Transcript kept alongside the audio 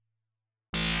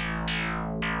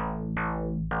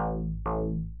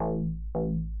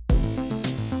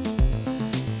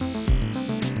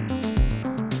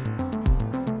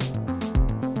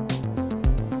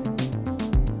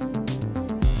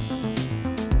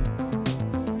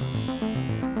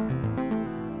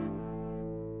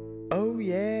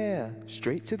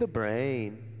Straight to the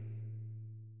brain.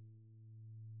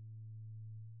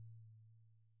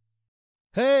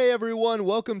 Hey everyone,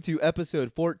 welcome to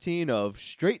episode 14 of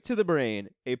Straight to the Brain,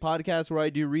 a podcast where I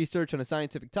do research on a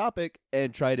scientific topic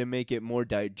and try to make it more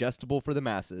digestible for the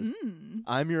masses.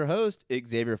 I'm your host,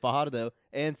 Xavier Fajardo,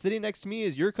 and sitting next to me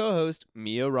is your co-host,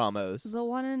 Mia Ramos. The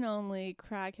one and only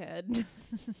crackhead.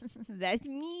 That's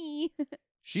me.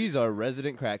 She's our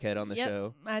resident crackhead on the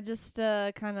show. I just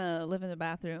kind of live in the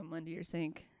bathroom under your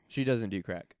sink. She doesn't do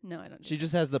crack. No, I don't. She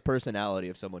just has the personality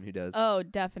of someone who does. Oh,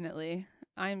 definitely.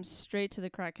 I'm straight to the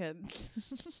crackhead.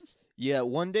 Yeah,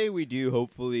 one day we do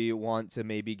hopefully want to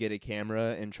maybe get a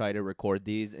camera and try to record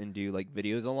these and do like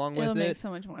videos along with It'll it. make so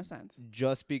much more sense.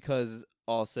 Just because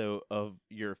also of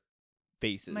your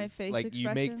faces. My face like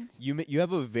expressions? you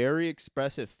have a very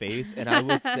expressive face, and I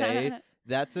would say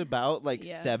that's about like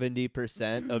Yeah.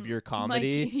 70% of your My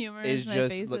comedy humor is my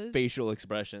just faces. like facial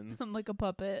expressions. I'm like a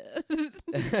puppet.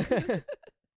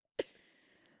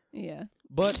 Yeah.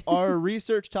 But our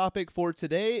research topic for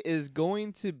today is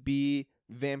going to be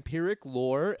vampiric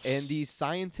lore and the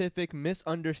scientific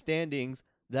misunderstandings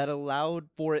that allowed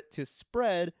for it to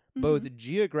spread both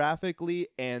geographically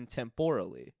and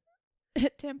temporally.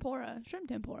 Tempura. Shrimp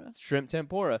tempura. Shrimp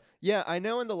tempura. Yeah, I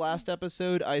know in the last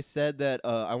episode I said that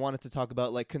I wanted to talk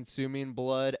about like consuming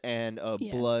blood and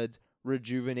Yeah. blood's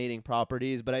rejuvenating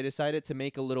properties, but I decided to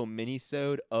make a little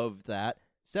mini-sode of that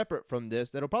separate from this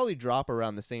that'll probably drop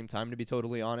around the same time, to be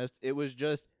totally honest.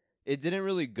 It didn't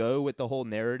really go with the whole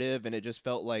narrative, and it just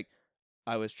felt like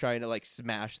I was trying to like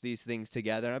smash these things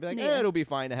together, and I'd be like, Yeah. it'll be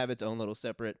fine to have its own little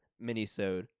separate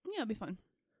mini-sode. Yeah, it'll be fun.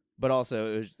 But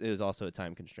also, it was also a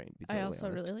time constraint, to be I totally also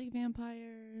honest. really like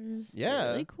vampires. Yeah.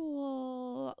 They're really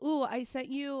cool. Ooh, I sent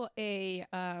you a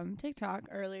TikTok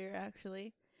earlier,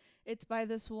 actually. It's by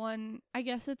this one, I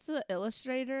guess it's an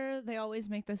illustrator. They always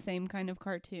make the same kind of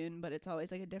cartoon, but it's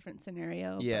always like a different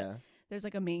scenario. But Yeah. there's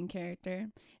like a main character,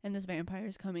 and this vampire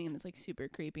is coming, and it's like super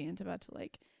creepy, and it's about to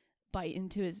like bite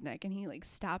into his neck, and he like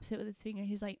stops it with his finger.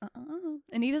 He's like,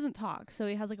 and he doesn't talk, so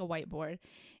he has like a whiteboard.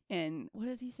 And what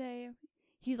does he say?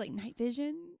 He's like, night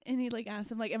vision, and he like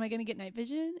asks him like, am I gonna get night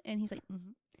vision? And he's like,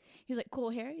 He's like, cool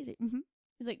hair. He's like,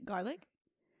 He's like, garlic.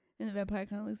 And the vampire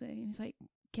kind of looks at him. He's like,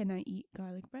 can I eat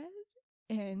garlic bread?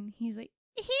 And he's like,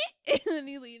 and then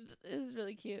he leaves. It's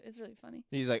really cute. It's really funny.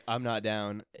 He's like, I'm not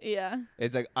down. Yeah.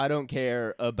 It's like, I don't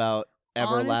care about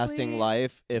everlasting Honestly,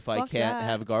 life if I fuck can't that.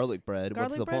 have garlic bread. Garlic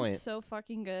What's the bread's point? so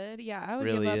fucking good. Yeah, I would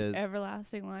Really give up is.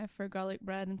 everlasting life for garlic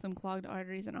bread and some clogged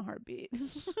arteries in a heartbeat.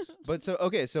 But so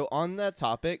on that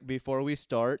topic, before we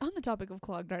start, On the topic of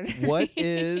clogged arteries. what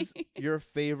is your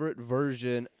favorite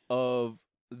version of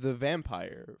the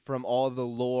vampire from all the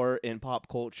lore in pop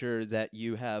culture that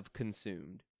you have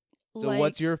consumed? So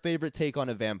what's your favorite take on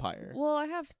a vampire? Well, I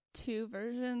have two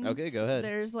versions. Okay, go ahead.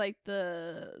 There's like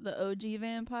the OG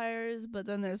vampires, but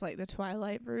then there's like the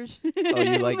Twilight version. Oh,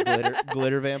 you like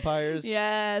glitter vampires?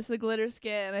 Yes, the glitter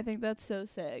skin. I think that's so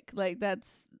sick. Like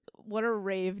that's what a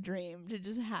rave dream to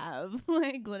just have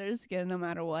like glitter skin no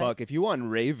matter what. Fuck, if you want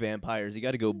rave vampires, you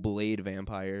got to go Blade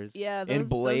vampires. Yeah, In those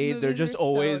Blade, they're movies just are so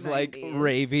always like 90s.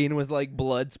 raving with like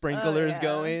blood sprinklers yeah.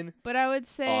 going. But I would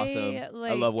say Awesome.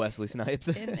 like I love Wesley Snipes.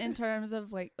 in terms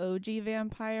of like OG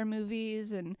vampire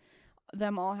movies and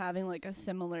them all having like a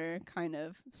similar kind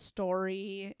of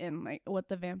story and like what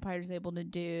the vampire's able to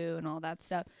do and all that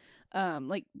stuff.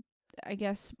 Like I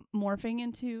guess morphing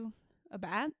into a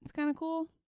bat is kind of cool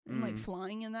and like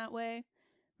flying in that way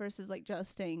versus like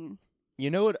just staying You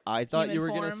know what I thought Human you were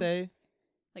going to form. say?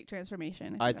 like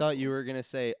transformation. I think thought that's you cool. were going to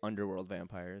say underworld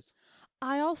vampires.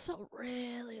 I also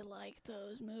really like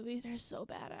those movies. They're so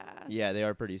badass. Yeah, they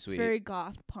are pretty It's sweet. very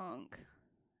goth punk.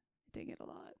 I dig it a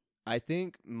lot. I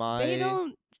think my They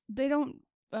don't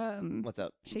What's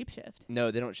up? shapeshift. No,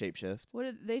 they don't shapeshift. What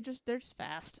are they're just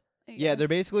fast. I Yeah, they're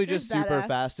guess. basically They're just super badass.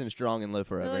 fast and strong and live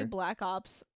They're forever. like Black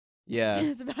Ops. Yeah.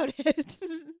 That's about it.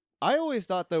 I always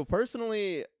thought though,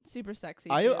 personally, Super sexy.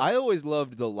 I too. always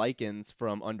loved the Lycans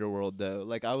from Underworld though.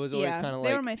 Like I was always yeah, kind of they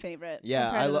like were my favorite. Yeah,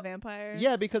 compared I to lo- the vampires.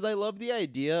 Yeah, because I love the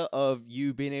idea of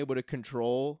you being able to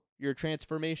control your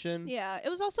transformation. yeah, it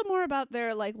was also more about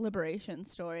their like liberation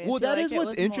story. I Well, feel that like is it what's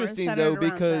was more interesting centered though,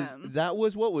 around because them. that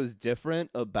was what was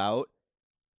different about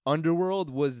Underworld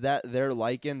was that their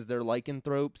Lycans, their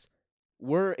lycanthropes,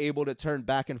 were able to turn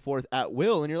back and forth at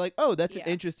will, and you're like, oh, that's Yeah. an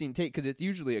interesting take because it's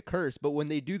usually a curse. But when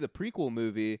they do the prequel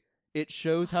movie, it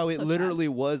shows how it So literally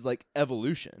was like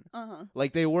evolution. Uh-huh.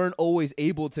 Like they weren't always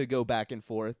able to go back and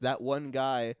forth. That one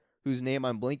guy whose name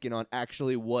I'm blinking on,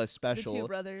 actually was The special two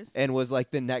brothers. and was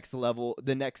like the next level,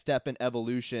 the next step in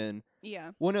evolution.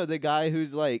 Yeah. Well, no, the guy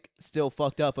who's like still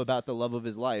fucked up about the love of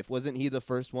his life, wasn't he the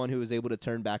first one who was able to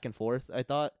turn back and forth? I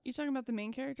thought. You talking about the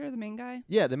main character, the main guy?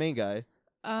 Yeah, the main guy.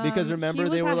 Because remember he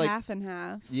they was were a like half and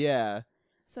half. Yeah.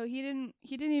 So he didn't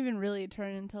even really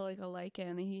turn into like a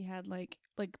lichen. He had like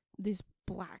this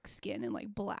black skin and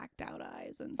like blacked out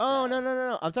eyes and stuff. Oh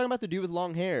no! I'm talking about the dude with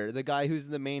long hair, the guy who's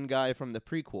the main guy from the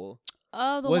prequel.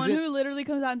 Oh, the one who literally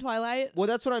comes out in Twilight. Well,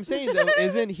 that's what I'm saying though.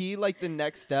 Isn't he like the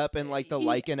next step in like the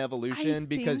lichen evolution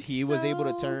because he was able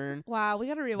to turn? Wow, we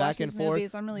gotta rewatch back and these forth.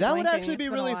 movies. I'm really that would blanking. actually be It's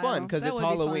been a really while. fun because That it's would be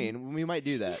fun. Halloween. We might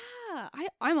do that. Yeah,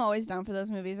 I'm always down for those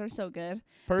movies. They're so good.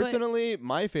 Personally,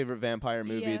 my favorite vampire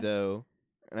movie Yeah. though,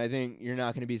 and I think you're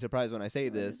not going to be surprised when I say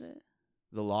What this, is it?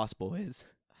 The Lost Boys.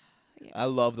 Yeah. I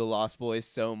love The Lost Boys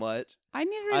so much. I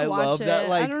need to I rewatch love it. that,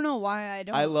 like, I don't know why I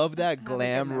don't. I love that have a good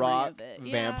glam memory rock of it.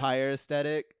 Yeah. vampire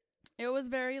aesthetic. It was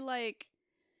very like,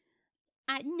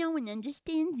 no one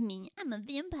understands me. I'm a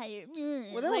vampire.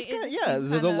 Well, that Like, was it kind just of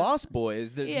seemed the kinda- Lost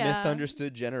Boys, the Yeah.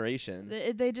 misunderstood generation.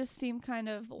 They just seem kind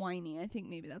of whiny. I think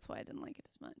maybe that's why I didn't like it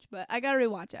as much. But I gotta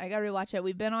rewatch it.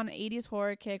 We've been on an 80s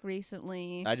horror kick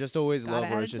recently. I just always Gotta love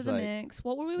add where it it's to just the like mix.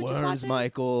 What were we just worms, watching?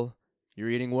 Michael. You're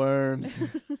eating worms.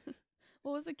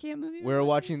 What was the camp movie? We were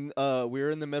watching. We were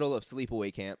in the middle of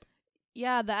Sleepaway Camp.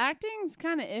 Yeah, the acting's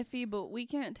kind of iffy, but we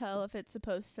can't tell if it's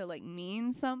supposed to like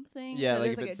mean something. Yeah, or like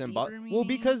there's, if it's a symbolic. deeper Well, meaning.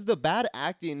 because the bad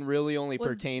acting really only Was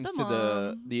pertains the to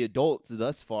mom. the adults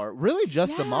thus far. Really,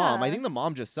 just the mom. I Yeah. think the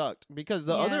mom just sucked because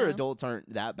the other Yeah. adults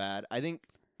aren't that bad. I think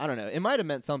I don't know. It might have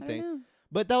meant I something, don't know.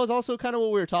 but that was also kind of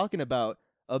what we were talking about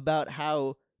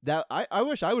how that I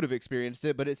wish I would have experienced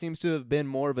it, but it seems to have been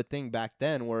more of a thing back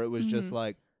then where it was just Mhm.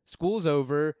 like school's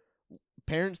over,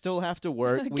 parents still have to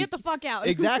work. Get the fuck out.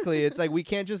 Exactly. It's like we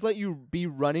can't just let you be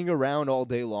running around all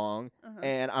day long, Uh-huh.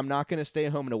 and I'm not going to stay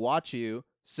home to watch you,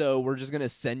 so we're just going to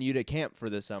send you to camp for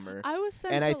the summer. I was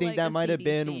sent and I to, think like, that a might have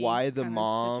been CDC why the kinda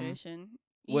mom situation.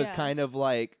 was Yeah. kind of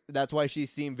like, that's why she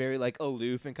seemed very like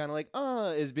aloof and kind of like,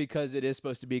 is because it is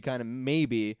supposed to be kind of,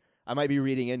 maybe, I might be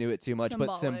reading into it too much,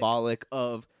 but symbolic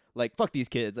of like, fuck these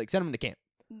kids, like send them to camp.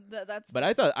 That's. But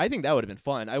I think that would have been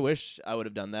fun. I wish I would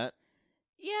have done that.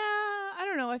 Yeah, I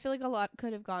don't know. I feel like a lot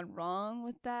could have gone wrong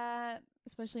with that,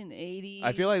 especially in the 80s.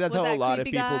 I feel like that's with how a that lot of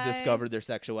creepy people guy. discovered their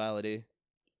sexuality.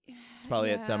 It's probably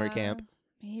at summer camp.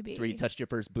 Maybe. It's where you touched your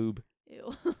first boob.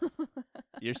 Ew.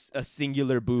 You're a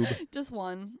singular boob Just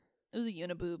one. It was a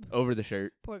uniboob. over the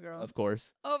shirt, Poor girl. of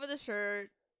course. Over the shirt.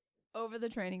 Over the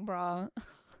training bra.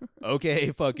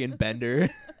 Okay, fucking Bender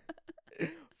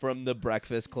from the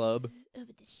Breakfast Club.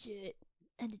 Over the shirt.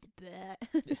 Under the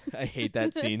back. I hate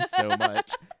that scene so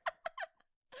much.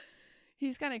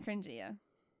 He's kind of cringy, yeah.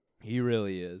 He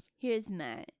really is. Here's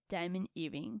my diamond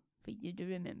earring for you to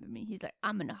remember me. He's like,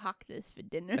 I'm gonna hawk this for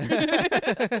dinner.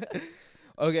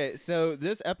 Okay, so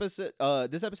this episode's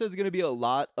going to be a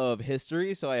lot of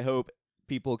history, so I hope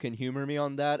people can humor me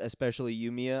on that, especially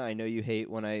you, Mia. I know you hate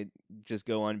when I just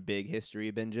go on big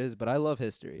history binges, but I love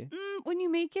history. When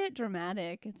you make it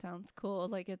dramatic, it sounds cool.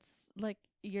 Like it's like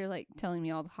you're like telling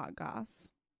me all the hot goss.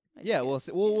 Yeah,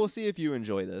 we'll see if you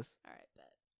enjoy this. All right,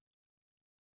 bet.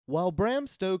 While Bram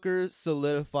Stoker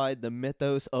solidified the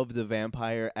mythos of the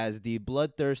vampire as the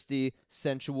bloodthirsty,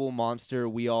 sensual monster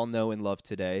we all know and love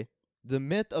today, the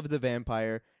myth of the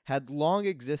vampire had long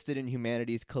existed in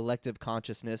humanity's collective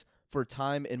consciousness for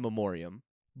time immemorial.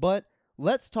 But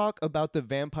let's talk about the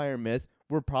vampire myth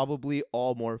we're probably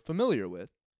all more familiar with.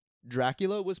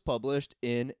 Dracula was published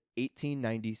in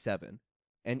 1897,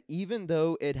 and even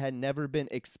though it had never been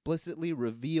explicitly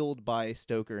revealed by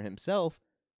Stoker himself,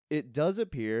 it does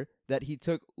appear that he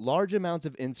took large amounts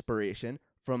of inspiration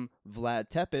from Vlad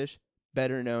Tepes,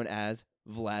 better known as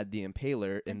Vlad the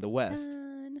Impaler in the West,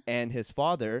 and his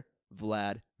father,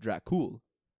 Vlad Dracul.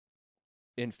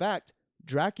 In fact,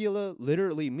 Dracula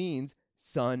literally means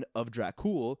son of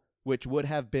Dracul, which would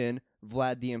have been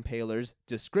Vlad the Impaler's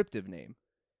descriptive name.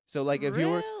 So like if you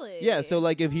were so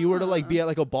like if he were to like be at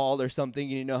like a ball or something,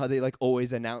 you know how they like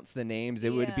always announce the names, it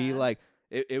would be Yeah. like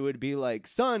it would be like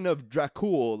son of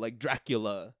Dracul, like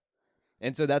Dracula.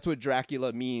 And so that's what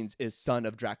Dracula means, is son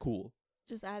of Dracul.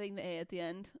 Just adding the A at the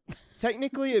end.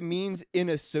 Technically it means in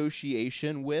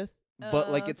association with, but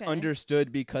like it's Okay.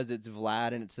 understood because it's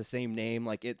Vlad and it's the same name,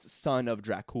 like it's son of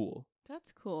Dracul.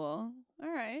 That's cool. All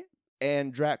right.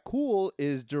 And Dracul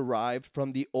is derived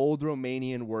from the old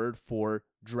Romanian word for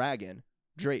dragon,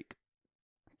 Drake.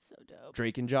 That's so dope.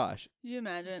 Drake and Josh. Can you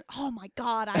imagine? Oh my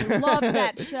god, I love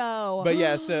that show. But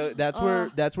yeah, so that's where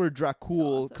Oh,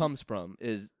 Dracul awesome. comes from,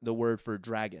 is the word for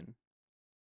dragon.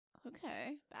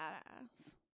 Okay,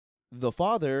 badass. The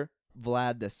father,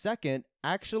 Vlad II,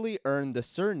 actually earned the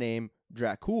surname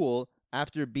Dracul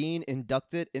after being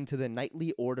inducted into the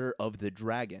Knightly Order of the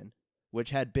Dragon,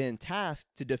 which had been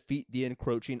tasked to defeat the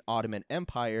encroaching Ottoman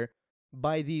Empire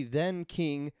by the then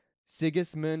king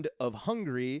Sigismund of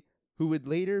Hungary, who would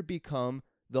later become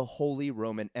the Holy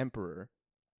Roman Emperor.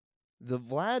 The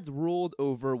Vlads ruled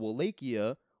over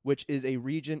Wallachia, which is a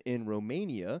region in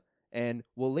Romania, and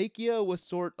Wallachia was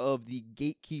sort of the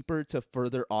gatekeeper to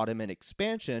further Ottoman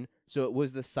expansion, so it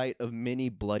was the site of many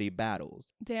bloody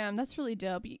battles. Damn, that's really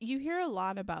dope. You hear a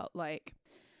lot about, like,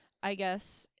 I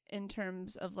guess, in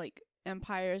terms of, like,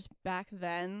 empires back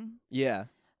then. Yeah.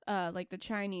 Like the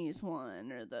Chinese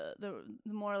one, or the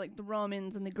more like the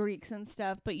Romans and the Greeks and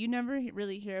stuff, but you never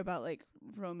really hear about, like,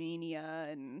 Romania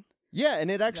and... Yeah, and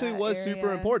it actually was super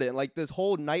area. important. Like, this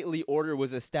whole knightly order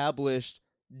was established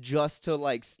just to,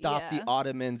 like, stop the Yeah.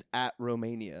 Ottomans at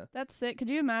Romania. That's sick. Could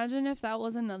you imagine if that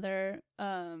was another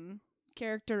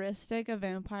characteristic of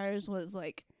vampires, was,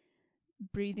 like,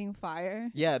 breathing fire?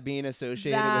 Yeah, being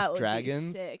associated That with would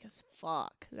dragons. be sick as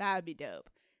fuck. That would be dope.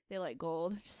 They like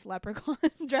gold, just leprechaun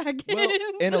dragons. Well,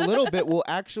 in a little bit, we'll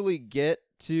actually get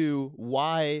to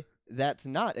why that's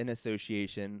not an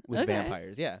association with Okay.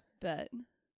 vampires. Yeah. But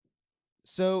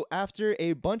So after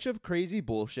a bunch of crazy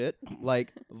bullshit,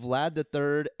 like Vlad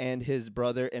III and his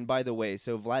brother, and by the way,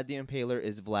 so Vlad the Impaler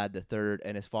is Vlad III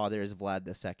and his father is Vlad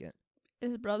II.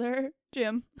 his brother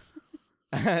Jim.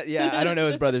 Yeah, I don't know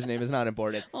his brother's name. It's not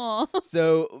important. Aw.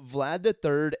 So Vlad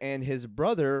III and his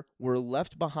brother were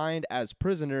left behind as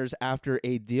prisoners after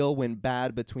a deal went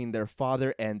bad between their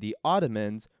father and the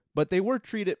Ottomans, but they were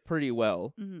treated pretty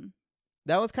well. Mm-hmm.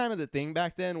 That was kind of the thing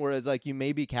back then, where it's like you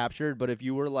may be captured, but if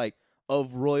you were like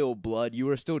of royal blood, you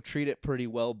were still treated pretty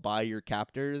well by your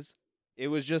captors. It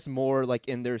was just more like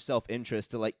in their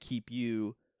self-interest to like keep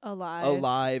you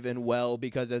alive and well,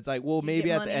 because it's like, well, You maybe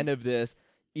get at money. the end of this,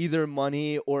 either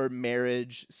money or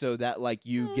marriage, so that like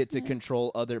you get to Mhm.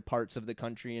 control other parts of the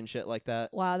country and shit like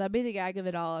that. Wow, that'd be the gag of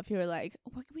it all. If you were like,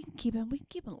 we can keep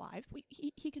him alive.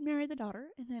 He can marry the daughter,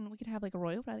 and then we could have like a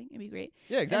royal wedding. It'd be great.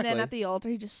 Yeah, exactly. And then at the altar,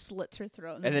 he just slits her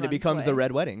throat, And then it runs becomes the away.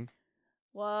 Red Wedding.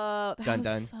 Whoa, that Dun, was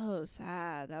dun. so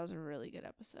sad. That was a really good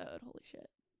episode. Holy shit.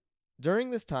 During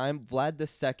this time, Vlad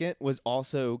II was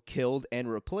also killed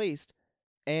and replaced,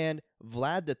 and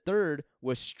Vlad III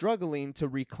was struggling to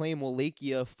reclaim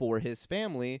Wallachia for his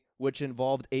family, which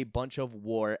involved a bunch of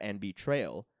war and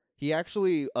betrayal. He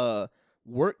actually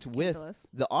worked with Scandalous.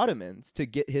 the Ottomans to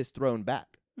get his throne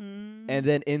back, Mm. and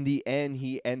then in the end,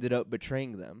 he ended up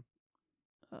betraying them.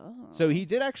 Oh. So he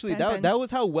did actually, Dun, that dun. that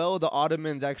was how well the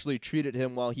Ottomans actually treated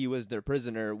him while he was their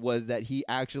prisoner, was that he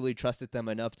actually trusted them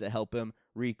enough to help him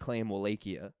reclaim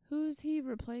Wallachia. Who's he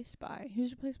replaced by?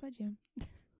 Who's replaced by Jim?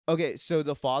 Okay, so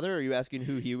the father, are you asking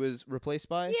who he was replaced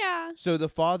by? Yeah. So the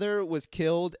father was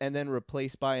killed and then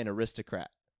replaced by an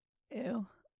aristocrat. Ew.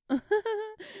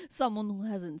 Someone who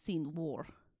hasn't seen war.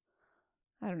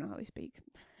 I don't know how they speak.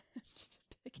 Just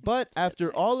picking But up after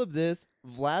shit. all of this,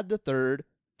 Vlad III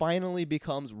finally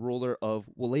becomes ruler of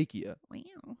Wallachia.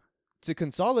 Wow. To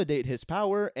consolidate his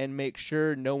power and make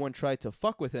sure no one tried to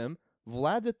fuck with him,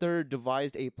 Vlad III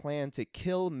devised a plan to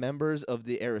kill members of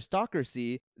the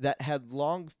aristocracy that had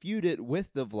long feuded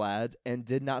with the Vlads and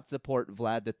did not support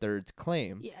Vlad III's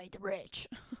claim. Yeah, the rich.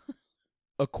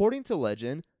 According to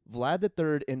legend, Vlad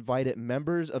III invited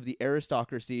members of the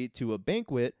aristocracy to a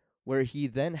banquet where he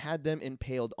then had them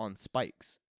impaled on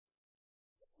spikes.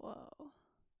 Whoa.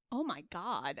 Oh my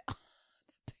god.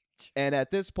 And at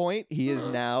this point, he is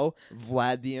now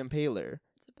Vlad the Impaler.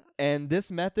 And this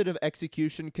method of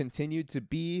execution continued to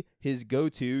be his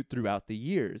go-to throughout the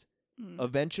years. Mm.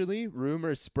 Eventually,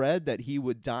 rumors spread that he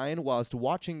would dine whilst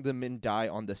watching the men die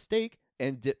on the stake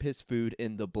and dip his food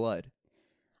in the blood.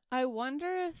 I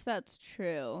wonder if that's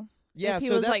true. Yeah, if he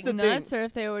so was that's like the nuts, thing. or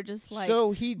if they were just like.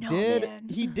 So he "No, did man."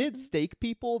 he did stake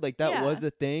people, like that Yeah. was a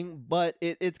thing, but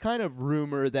it's kind of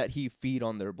rumor that he feed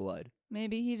on their blood.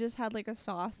 Maybe he just had like a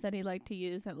sauce that he liked to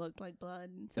use that looked like blood.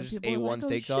 And so Just people were A1 like,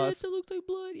 steak shit, sauce? that looks like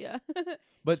blood. Yeah.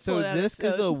 But Just pull so it out of this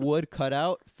his is a coat. wood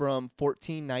cutout from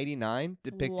 1499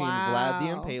 depicting Vlad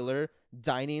the Wow. Impaler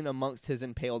dining amongst his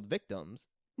impaled victims.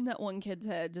 That one kid's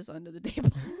head just under the table.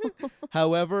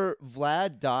 However,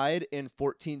 Vlad died in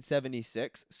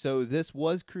 1476, so this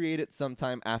was created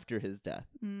sometime after his death.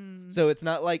 Mm. So it's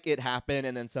not like it happened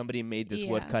and then somebody made this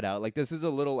wood Yeah. cutout. Like, this is a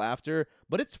little after,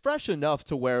 but it's fresh enough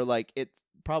to where like it's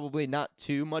probably not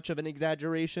too much of an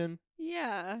exaggeration.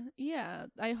 Yeah.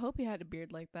 I hope he had a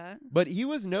beard like that. But he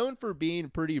was known for being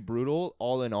pretty brutal,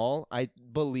 all in all. I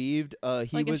believed he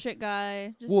Like a was shit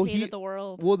guy. Just Well, hated he- the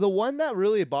world. well, the one that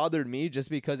really bothered me, just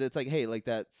because it's like, hey, like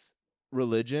that's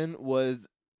religion was,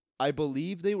 I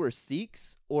believe they were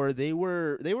Sikhs, or they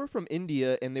were from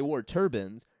India, and they wore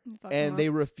turbans. Fuck 'em And up. they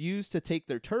refused to take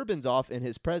their turbans off in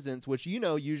his presence, which,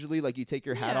 usually, like, you take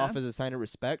your hat Yeah. off as a sign of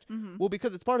respect. Mhm. Well,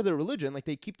 because it's part of their religion, like,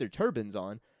 they keep their turbans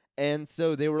on. And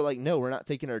so they were like, no, we're not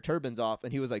taking our turbans off.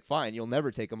 And he was like, fine, you'll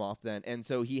never take them off then. And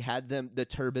so he had the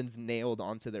turbans nailed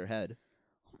onto their head.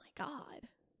 Oh my god.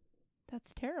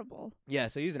 That's terrible. Yeah,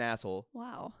 so he's an asshole.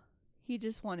 Wow. He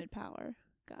just wanted power.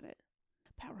 Got it.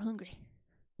 Power hungry.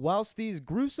 Whilst these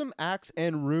gruesome acts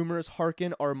and rumors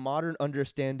hearken our modern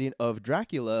understanding of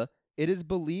Dracula, it is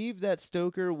believed that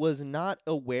Stoker was not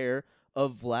aware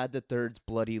of Vlad III's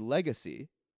bloody legacy.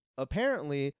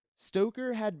 Apparently,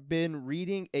 Stoker had been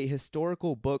reading a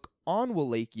historical book on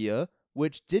Wallachia,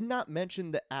 which did not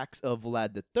mention the acts of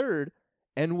Vlad III,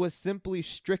 and was simply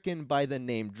stricken by the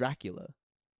name Dracula.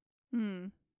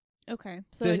 Okay.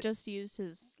 So To- it just used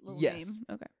his little Yes. name.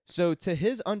 Okay. So, to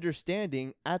his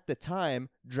understanding, at the time,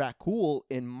 Dracul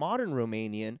in modern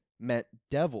Romanian meant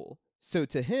devil. So,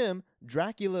 to him,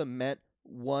 Dracula meant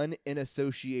one in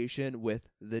association with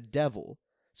the devil.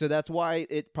 So, that's why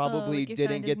it probably like he didn't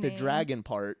signed get his the name. dragon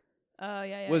part, Oh,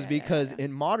 yeah, was yeah, because yeah.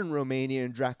 in modern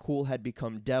Romanian, Dracul had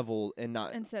become devil and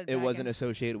not, Instead of it wasn't dragon.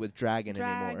 associated with dragon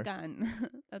anymore.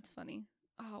 Dragon. That's funny.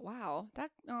 Oh, wow. That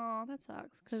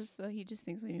sucks. Because he just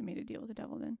thinks that he made a deal with the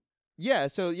devil then. Yeah,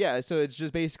 so it's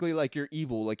just basically like you're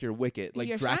evil, like you're wicked, like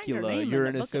You're signing your Dracula, name in you're the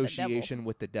in book of the devil. association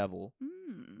with the devil.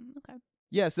 Okay.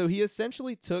 Yeah, so he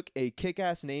essentially took a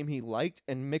kick-ass name he liked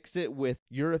and mixed it with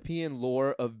European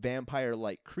lore of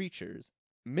vampire-like creatures.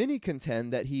 Many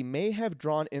contend that he may have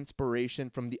drawn inspiration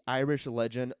from the Irish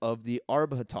legend of the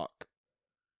Arbhatark.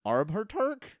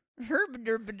 Arbhatark?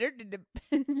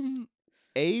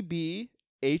 Abhartach.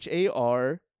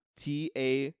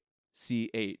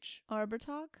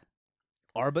 Arbitalk?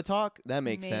 Arbatalk? That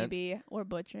makes sense. Maybe. We're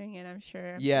butchering it, I'm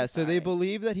sure. Yeah, so so they sorry.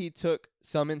 believe that he took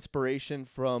some inspiration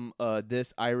from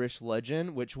this Irish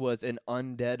legend, which was an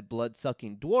undead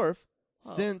blood-sucking dwarf,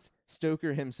 Whoa. since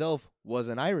Stoker himself was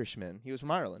an Irishman. He was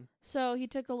from Ireland. So he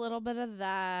took a little bit of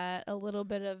that, a little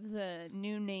bit of the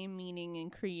new name meaning,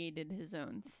 and created his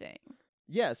own thing.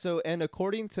 Yeah, so, and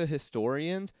according to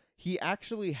historians, he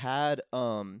actually had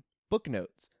book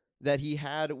notes that he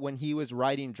had when he was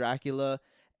writing Dracula,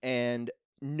 and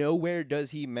nowhere does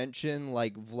he mention,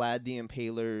 like, Vlad the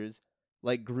Impaler's,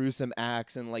 like, gruesome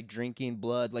acts and, like, drinking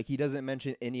blood. Like, he doesn't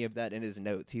mention any of that in his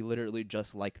notes. He literally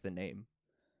just liked the name.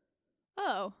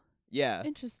 Oh, Yeah.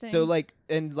 interesting. So, like,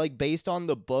 and, like, based on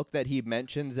the book that he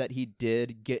mentions that he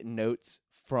did get notes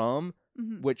from,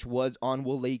 Mhm. which was on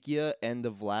Wallachia and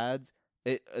the Vlads,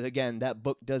 again, that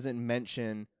book doesn't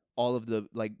mention all of the,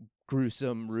 like,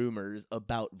 gruesome rumors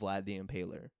about Vlad the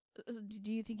Impaler.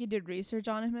 Do you think he did research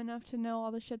on him enough to know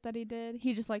all the shit that he did?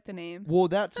 He just liked the name. Well,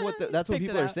 that's what Just that's what picked it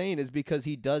people are out. saying, is because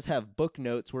he does have book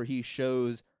notes where he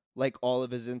shows, like, all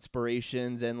of his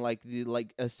inspirations and, like, the,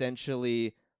 like,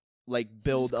 essentially, like,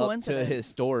 build up to coincidence. his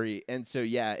story. And so,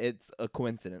 yeah, it's a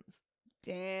coincidence.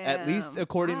 Damn. At least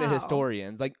according to wow.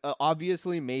 historians. Like,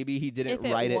 obviously, maybe he didn't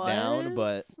If write it down,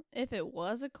 but if it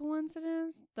was a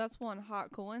coincidence, that's one hot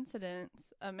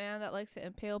coincidence. A man that likes to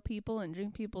impale people and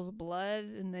drink people's blood,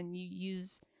 and then you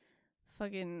use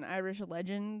fucking Irish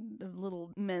legend of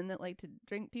little men that like to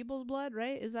drink people's blood,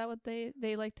 right? Is that what they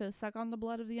like to suck on the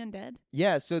blood of the undead?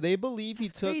 yeah, so they believe he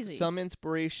That's took crazy. some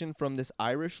inspiration from this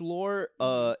Irish lore,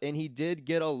 and he did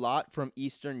get a lot from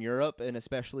Eastern Europe and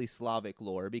especially Slavic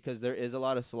lore, because there is a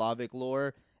lot of Slavic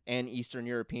lore and Eastern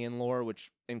European lore,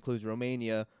 which includes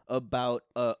Romania, about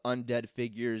undead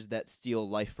figures that steal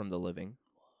life from the living.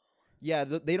 Yeah,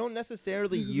 they don't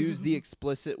necessarily use the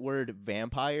explicit word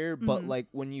vampire, but Mhm. like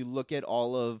when you look at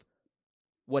all of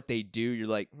what they do, you're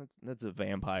like, that's a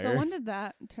vampire. So when did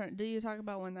that term? Do you talk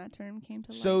about when that term came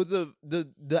to light? So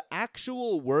the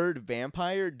actual word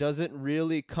vampire doesn't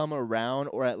really come around,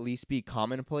 or at least be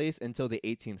commonplace, until the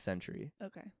 18th century,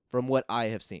 Okay, from what I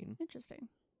have seen. interesting.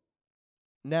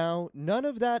 Now, none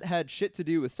of that had shit to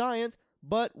do with science,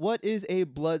 but what is a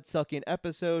blood-sucking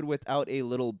episode without a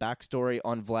little backstory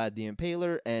on Vlad the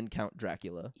Impaler and Count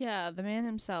Dracula? Yeah, the man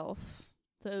himself,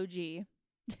 the OG.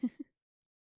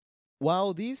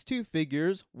 While these two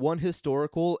figures, one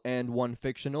historical and one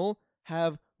fictional,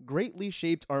 have greatly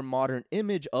shaped our modern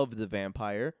image of the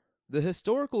vampire, the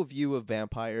historical view of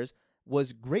vampires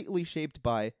was greatly shaped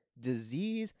by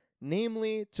disease,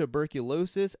 namely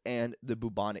tuberculosis and the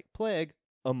bubonic plague,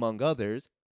 among others,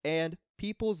 and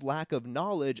people's lack of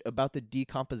knowledge about the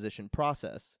decomposition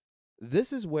process.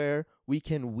 This is where we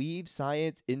can weave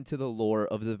science into the lore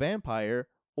of the vampire,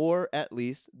 or at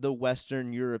least the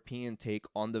Western European take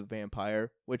on the vampire,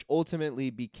 which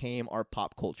ultimately became our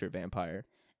pop culture vampire.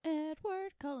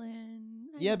 Edward Cullen.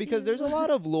 Yeah, because there's a lot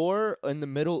of lore in the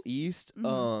Middle East,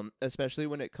 Mhm. especially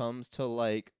when it comes to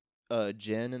like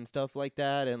jinn and stuff like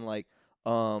that, and like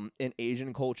in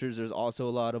Asian cultures there's also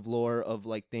a lot of lore of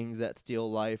like things that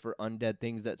steal life or undead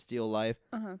things that steal life,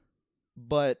 Uh-huh.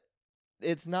 but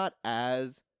it's not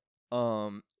as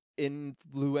um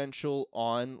influential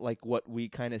on like what we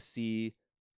kind of see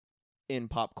in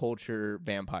pop culture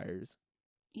vampires.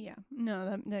 Yeah. No,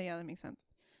 that makes sense.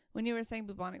 When you were saying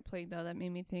bubonic plague, though, that made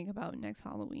me think about next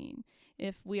Halloween.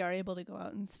 If we are able to go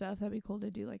out and stuff, that'd be cool to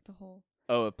do like the whole.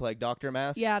 Oh, a plague doctor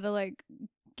mask? Yeah, to like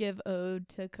give ode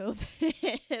to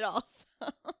COVID also.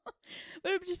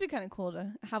 But it would just be kind of cool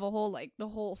to have a whole like the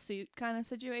whole suit kind of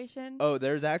situation. Oh,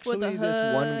 there's With actually the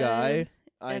this one guy hood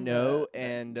I and know, the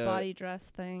and body dress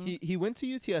thing. he went to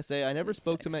UTSA. I never He's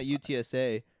spoke to him sick at as fuck.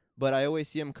 UTSA, but I always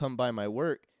see him come by my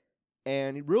work.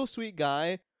 And real sweet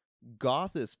guy,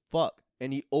 goth as fuck,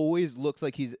 and he always looks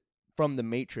like he's from the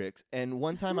Matrix. And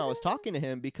one time I was talking to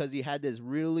him because he had this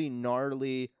really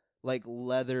gnarly like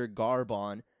leather garb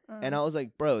on, and I was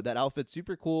like, "Bro, that outfit's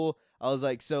super cool." I was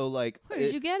like, "So like, Where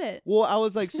did you get it? well, I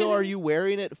was like, so are you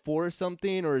wearing it for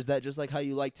something, or is that just like how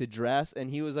you like to dress?" And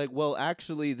he was like, "Well,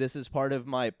 actually, this is part of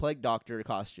my plague doctor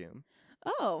costume."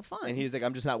 Oh, fun. And he's like,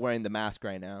 "I'm just not wearing the mask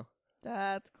right now."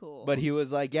 That's cool. But he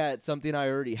was like, "Yeah, it's something I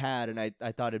already had, and I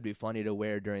thought it'd be funny to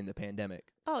wear during the pandemic."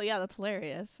 Oh yeah, that's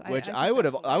hilarious. Which think I would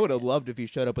that's have hilarious. loved if he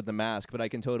showed up with the mask, but I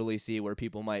can totally see where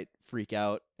people might freak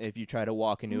out if you try to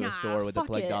walk into a store with a fuck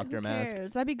plague it. doctor Who mask.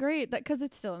 cares? That'd be great. That because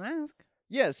it's still a mask.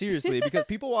 Yeah, seriously, because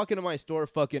people walk into my store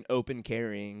fucking open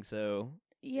carrying, so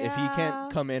Yeah. if he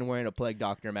can't come in wearing a plague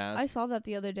doctor mask. I saw that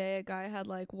the other day. A guy had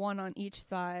like one on each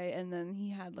thigh, and then he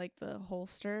had like the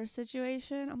holster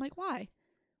situation. I'm like, why?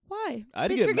 Why? I had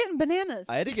to Bitch, get you're ma- getting bananas.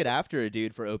 I had to get after a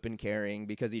dude for open carrying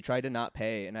because he tried to not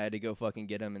pay, and I had to go fucking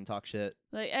get him and talk shit.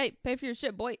 Like, hey, pay for your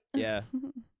shit, boy. Yeah.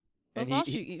 Else And I'll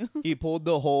shoot you. he pulled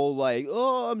the whole like,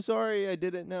 "Oh, I'm sorry, I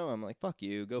didn't know." I'm like, "Fuck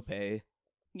you, go pay."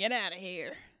 Get out of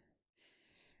here.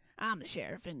 I'm the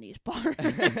sheriff in these parts.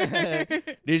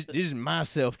 This is my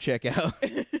self checkout.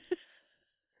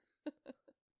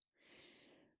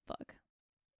 Fuck.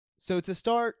 So to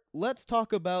start, let's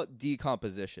talk about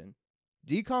decomposition.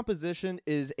 Decomposition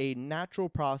is a natural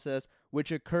process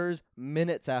which occurs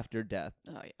minutes after death.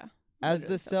 Oh yeah. As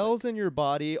Literally the so cells quick. in your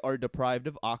body are deprived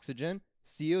of oxygen,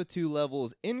 CO2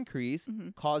 levels increase,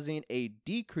 Mhm. causing a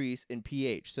decrease in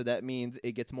pH. So that means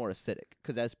it gets more acidic,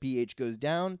 because as pH goes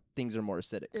down, things are more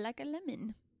acidic. Like a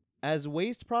lemon. As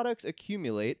waste products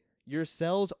accumulate, your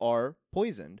cells are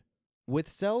poisoned. With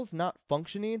cells not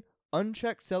functioning,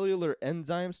 unchecked cellular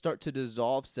enzymes start to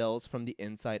dissolve cells from the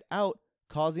inside out,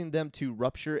 causing them to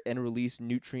rupture and release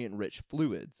nutrient-rich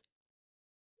fluids.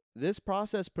 This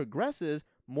process progresses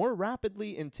more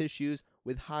rapidly in tissues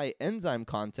with high enzyme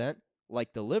content,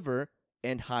 like the liver,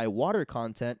 and high water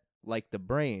content, like the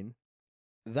brain.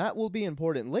 That will be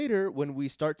important later when we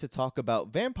start to talk about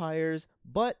vampires,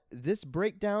 but this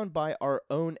breakdown by our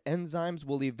own enzymes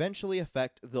will eventually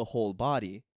affect the whole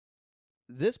body.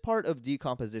 This part of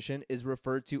decomposition is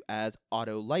referred to as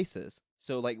autolysis,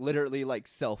 so like literally like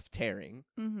self-tearing,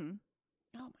 Mhm.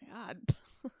 Oh my god.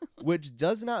 which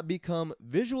does not become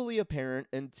visually apparent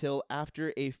until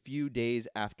after a few days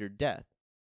after death.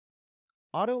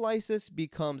 Autolysis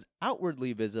becomes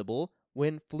outwardly visible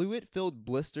when fluid-filled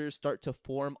blisters start to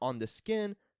form on the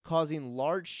skin, causing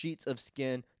large sheets of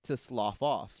skin to slough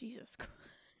off. Jesus Christ.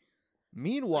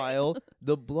 Meanwhile,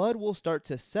 the blood will start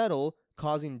to settle,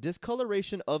 causing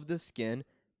discoloration of the skin,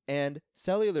 and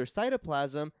cellular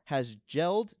cytoplasm has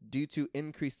gelled due to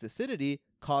increased acidity,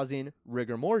 causing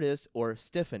rigor mortis or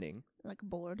stiffening. Like a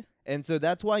board. And so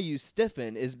that's why you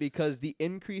stiffen, is because the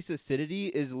increased acidity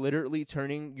is literally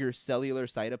turning your cellular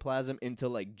cytoplasm into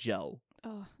like gel.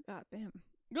 Oh, god damn.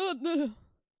 God damn.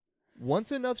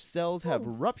 Once enough cells have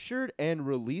Ooh. ruptured and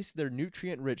released their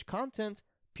nutrient-rich contents,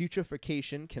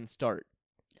 putrefaction can start.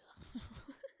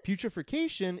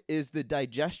 Putrefaction is the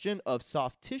digestion of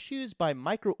soft tissues by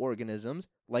microorganisms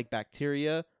like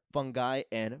bacteria, fungi,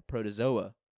 and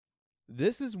protozoa.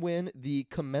 This is when the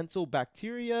commensal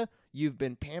bacteria you've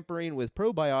been pampering with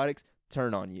probiotics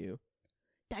turn on you.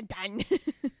 Dun dun.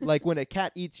 Like when a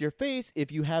cat eats your face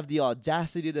if you have the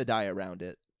audacity to die around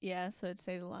it. Yeah, so it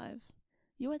stays alive.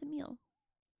 You are the meal.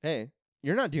 Hey,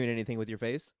 you're not doing anything with your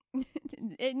face.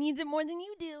 It needs it more than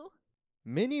you do.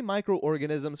 Many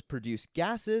microorganisms produce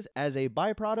gases as a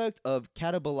byproduct of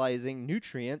catabolizing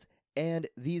nutrients, and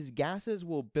these gases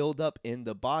will build up in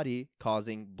the body,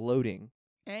 causing bloating.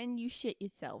 And you shit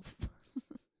yourself.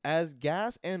 As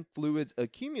gas and fluids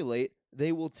accumulate,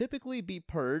 they will typically be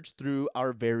purged through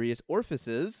our various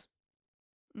orifices,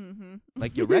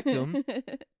 like your rectum,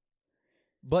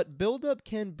 but buildup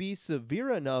can be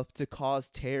severe enough to cause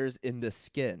tears in the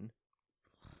skin.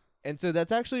 And so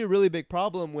that's actually a really big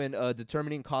problem when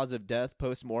determining cause of death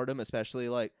post-mortem, especially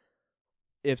like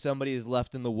if somebody is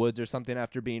left in the woods or something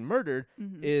after being murdered,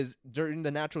 is during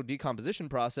the natural decomposition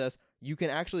process, you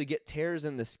can actually get tears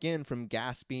in the skin from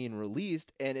gas being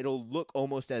released, and it'll look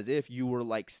almost as if you were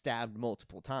like stabbed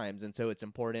multiple times. And so it's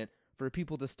important for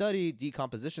people to study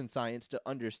decomposition science to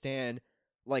understand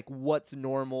like what's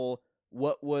normal,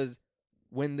 what was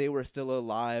when they were still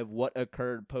alive, what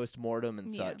occurred post-mortem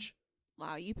and such.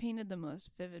 Wow, you painted the most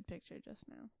vivid picture just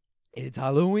now. It's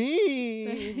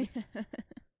Halloween!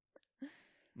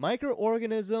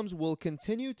 Microorganisms will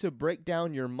continue to break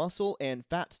down your muscle and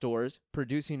fat stores,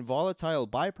 producing volatile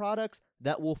byproducts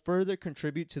that will further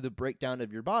contribute to the breakdown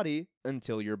of your body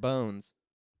until your bones.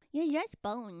 Yeah, just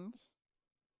bones.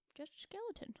 Just a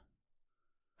skeleton.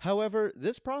 However,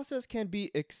 this process can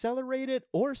be accelerated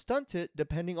or stunted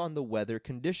depending on the weather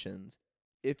conditions.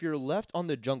 If you're left on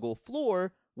the jungle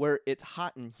floor where it's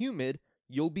hot and humid,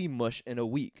 you'll be mush in a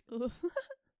week.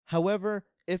 However,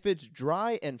 if it's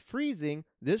dry and freezing,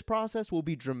 this process will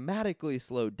be dramatically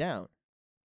slowed down.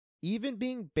 Even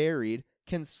being buried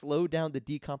can slow down the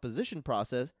decomposition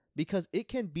process because it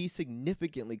can be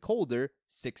significantly colder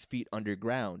 6 feet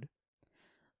underground.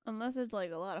 Unless there's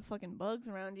like a lot of fucking bugs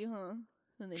around you, huh?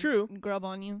 And they True. just grub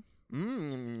on you.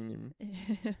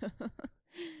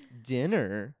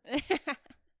 Dinner.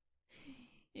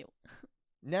 Ew.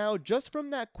 Now, just from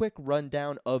that quick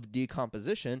rundown of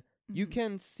decomposition, you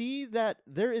can see that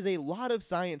there is a lot of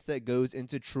science that goes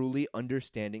into truly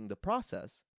understanding the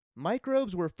process.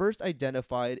 Microbes were first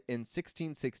identified in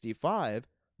 1665,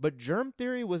 but germ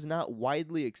theory was not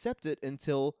widely accepted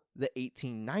until the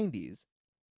 1890s.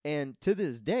 And to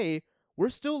this day, we're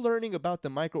still learning about the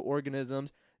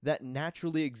microorganisms that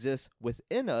naturally exist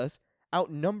within us,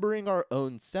 outnumbering our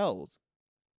own cells.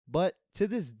 But to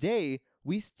this day,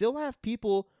 we still have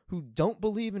people who don't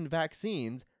believe in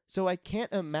vaccines, so I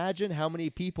can't imagine how many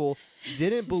people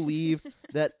didn't believe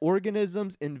that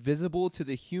organisms invisible to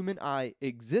the human eye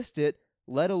existed,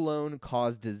 let alone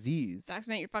cause disease.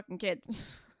 Vaccinate your fucking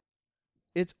kids.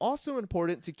 It's also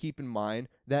important to keep in mind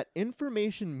that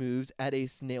information moves at a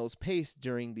snail's pace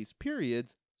during these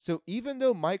periods, so even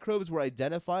though microbes were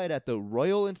identified at the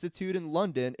Royal Institute in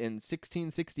London in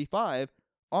 1665,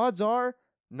 odds are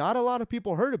not a lot of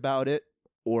people heard about it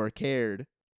or cared.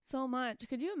 So much.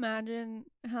 Could you imagine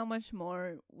how much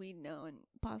more we know and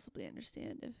possibly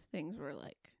understand if things were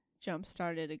like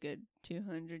jump-started a good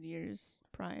 200 years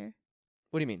prior?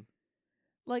 What do you mean?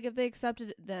 Like if they accepted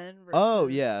it then versus Oh,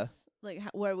 yeah. like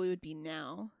where we would be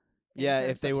now. Yeah,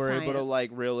 if they were able to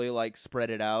like really like spread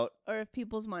it out. Or if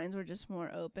people's minds were just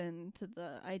more open to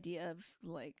the idea of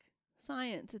like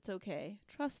science, it's okay.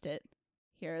 Trust it.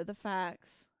 Here are the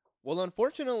facts. Well,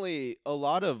 unfortunately, a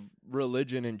lot of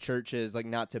religion and churches, like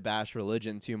not to bash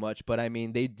religion too much, but I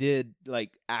mean, they did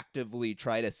like actively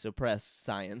try to suppress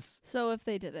science. So if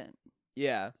they didn't,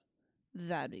 Yeah,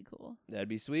 that'd be cool. that'd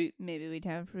be sweet. Maybe we'd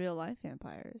have real life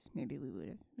vampires. Maybe we would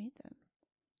have made them.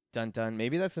 Dun dun.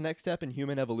 Maybe that's the next step in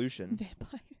human evolution.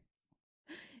 Vampires.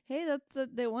 Hey,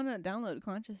 they want to download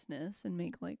consciousness and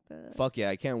make like the. Fuck yeah,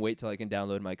 I can't wait till I can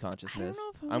download my I consciousness.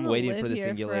 don't know if I'm wanna waiting live for the here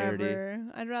singularity. forever.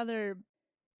 I'd rather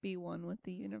be one with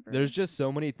the universe. There's just so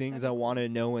many things That'd I be want to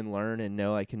know and learn and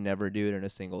know I can never do it in a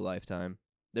single lifetime.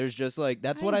 There's just like,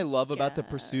 that's what I love about the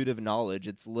pursuit of guess. knowledge.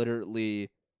 It's literally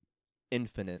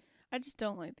infinite. I just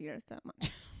don't like the Earth that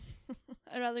much.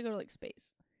 I'd rather go to like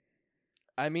space.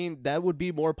 I mean, that would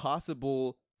be more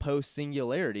possible post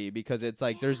singularity because it's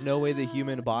like there's no way the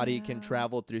human body can Yeah.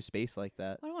 travel through space like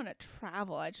that. I don't want to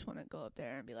travel. I just want to go up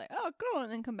there and be like, oh, cool,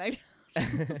 and then come back.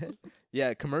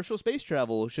 Yeah, commercial space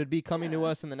travel should be coming to Yeah.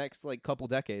 us in the next like couple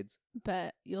decades.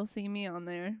 But you'll see me on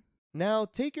there. Now,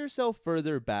 take yourself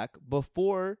further back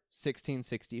before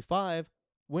 1665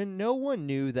 when no one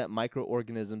knew that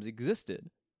microorganisms existed.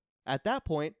 At that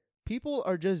point, people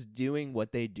are just doing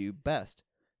what they do best.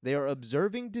 They are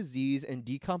observing disease and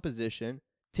decomposition,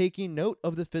 taking note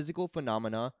of the physical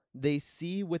phenomena they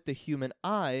see with the human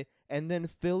eye, and then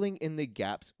filling in the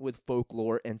gaps with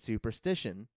folklore and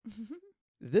superstition.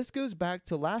 This goes back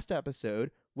to last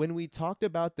episode when we talked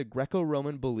about the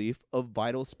Greco-Roman belief of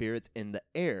vital spirits in the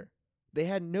air. They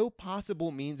had no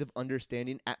possible means of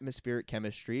understanding atmospheric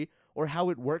chemistry or how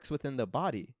it works within the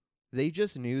body. They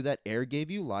just knew that air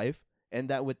gave you life and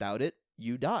that without it,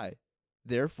 you die.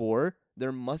 Therefore,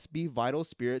 there must be vital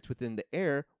spirits within the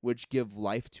air which give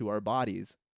life to our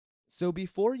bodies. So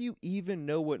before you even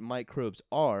know what microbes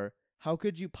are, how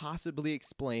could you possibly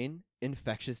explain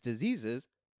infectious diseases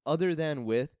other than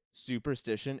with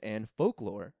superstition and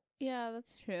folklore? Yeah,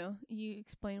 that's true. You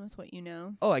explain with what you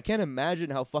know. Oh, I can't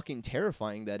imagine how fucking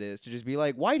terrifying that is to just be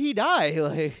like, why'd he die?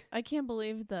 Like, I can't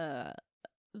believe the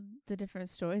different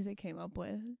stories they came up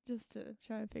with just to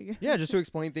try to figure. yeah, just to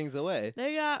explain things away.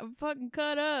 They got fucking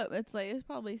cut up. It's like it's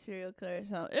probably serial killer or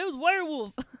something. It was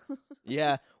werewolf.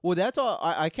 Yeah, well, that's all.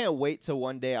 I can't wait till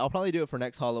one day. I'll probably do it for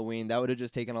next Halloween. That would have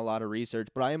just taken a lot of research,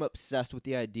 but I am obsessed with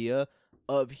the idea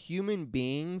of human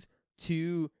beings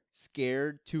too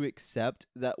scared to accept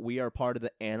that we are part of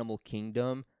the animal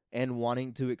kingdom and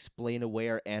wanting to explain away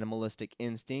our animalistic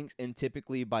instincts, and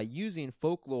typically by using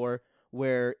folklore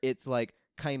where it's like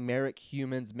chimeric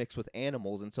humans mixed with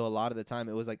animals. And so a lot of the time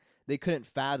it was like they couldn't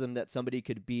fathom that somebody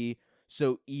could be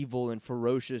so evil and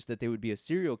ferocious that they would be a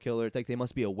serial killer. It's like they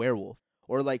must be a werewolf.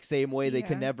 Or like same way they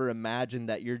could Yeah. never imagine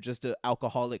that you're just an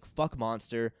alcoholic fuck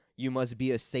monster. You must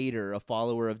be a satyr, a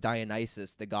follower of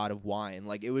Dionysus, the god of wine.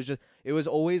 Like it was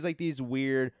always like these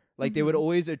weird, like they would Mhm.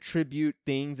 always attribute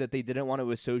things that they didn't want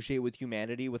to associate with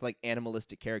humanity with like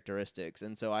animalistic characteristics.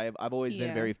 And so I've always been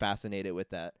Yeah. very fascinated with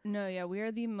that. No, yeah, we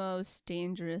are the most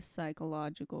dangerous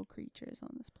psychological creatures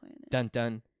on this planet. Dun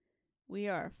dun. We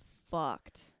are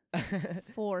fucked.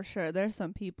 For sure. There's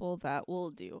some people that will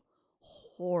do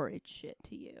horrid shit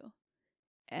to you.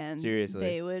 And Seriously.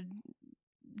 they would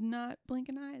not blink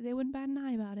an eye. They wouldn't bat an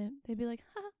eye about it. They'd be like,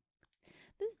 ha,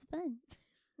 this is fun.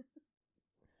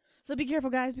 So be careful,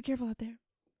 guys. Be careful out there.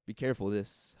 Be careful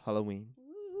this Halloween.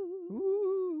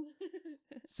 Ooh.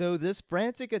 So this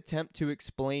frantic attempt to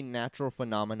explain natural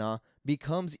phenomena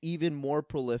becomes even more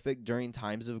prolific during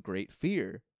times of great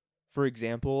fear. For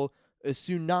example, a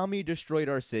tsunami destroyed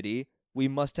our city. We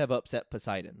must have upset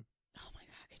Poseidon. Oh my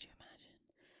god, could you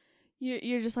imagine?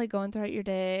 You're just like going throughout your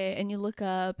day and you look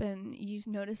up and you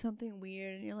notice something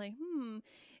weird and you're like,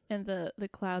 and the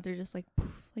clouds are just like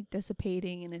poof, like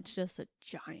dissipating and it's just a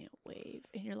giant wave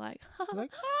and you're like,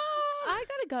 Like, I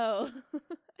gotta go. I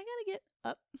gotta get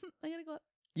up. I gotta go up.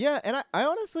 Yeah, and I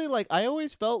honestly I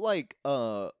always felt like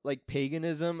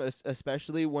paganism,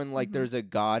 especially when Mhm. there's a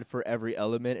god for every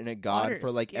element and a god Water's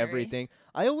for like scary. everything.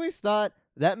 I always thought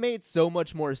that made so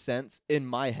much more sense in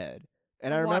my head.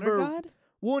 And I Water remember god?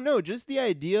 well, no, just the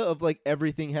idea of like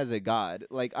everything has a god.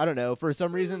 Like I don't know, for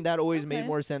some reason that always made okay.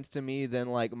 more sense to me than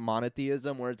like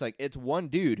monotheism, where it's like it's one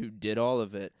dude who did all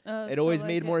of it. It So, always like,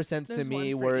 made more sense to there's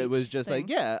me one for where it was each just like,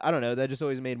 thing. yeah, I don't know, that just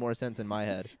always made more sense in my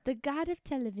head. The god of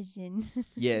television.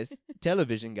 Yes,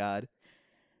 television god.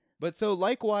 But so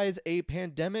likewise, a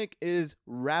pandemic is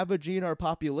ravaging our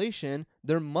population.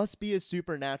 There must be a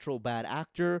supernatural bad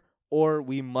actor, or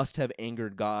we must have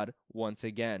angered God once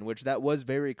again, which that was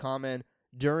very common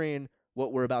during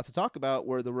what we're about to talk about,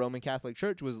 where the Roman Catholic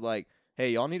Church was like,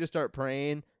 hey, y'all need to start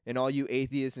praying, and all you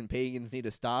atheists and pagans need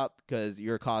to stop because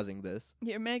you're causing this.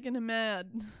 You're making him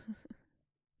mad.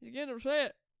 He's getting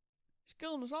upset. He's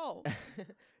killing us all.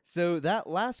 So that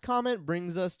last comment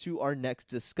brings us to our next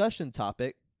discussion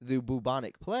topic, the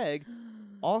bubonic plague,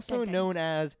 also Dun, dun. known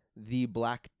as the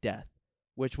Black Death,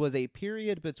 which was a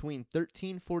period between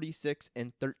 1346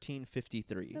 and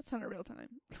 1353. That's not a real time.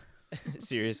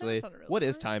 Seriously, That's not a real what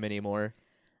is time. time anymore?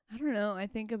 I don't know. I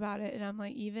think about it and I'm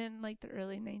like, even like the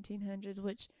early 1900s,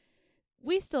 which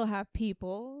we still have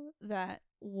people that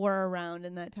were around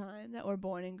in that time, that were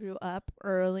born and grew up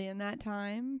early in that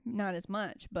time. Not as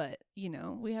much, but you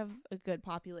know, we have a good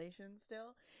population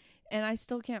still. And I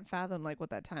still can't fathom like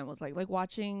what that time was like. Like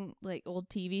watching like old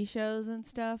TV shows and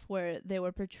stuff where they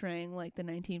were portraying like the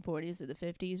 1940s or the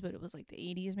 50s, but it was like the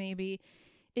 80s maybe.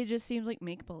 It just seems like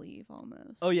make believe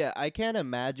almost. Oh yeah, I can't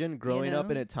imagine growing up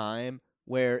know? in a time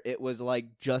where it was like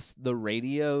just the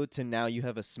radio to now you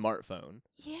have a smartphone.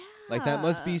 Yeah. Like that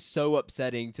must be so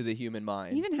upsetting to the human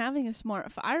mind. Even having a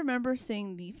smartphone. I remember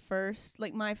seeing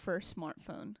my first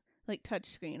smartphone, like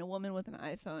touchscreen, a woman with an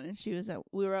iPhone, and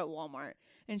we were at Walmart,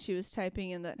 and she was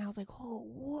typing in that, and I was like, oh,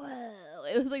 whoa.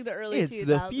 It was like the early 2000s. It's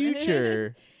the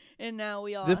future. And now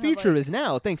we all The have, future like, is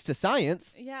now, thanks to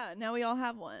science. Yeah, now we all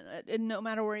have one. And no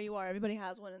matter where you are, everybody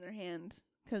has one in their hand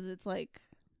because it's like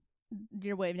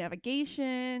your way of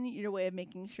navigation, your way of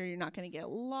making sure you're not going to get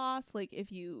lost. Like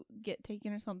if you get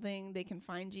taken or something, they can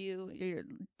find you, your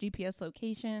GPS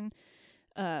location.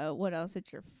 What else?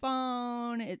 It's your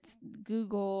phone. It's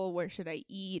Google. Where should I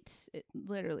eat?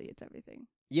 It's everything.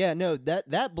 Yeah, no,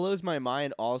 that blows my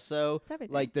mind also. It's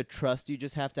everything. Like the trust you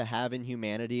just have to have in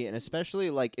humanity, and especially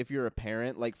like if you're a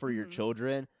parent, like for your Mhm.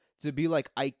 children, to be like,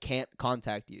 I can't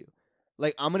contact you.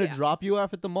 Like, I'm going to Yeah. drop you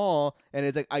off at the mall, and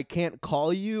it's like, I can't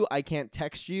call you, I can't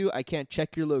text you, I can't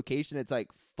check your location. It's like,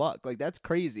 fuck. Like, that's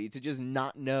crazy to just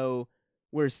not know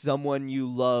where someone you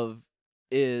love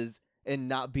is and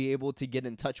not be able to get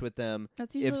in touch with them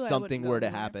That's if usually why I something wouldn't go were to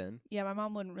anywhere. happen. Yeah, my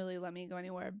mom wouldn't really let me go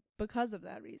anywhere because of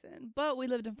that reason. But we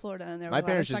lived in Florida, and there were My a lot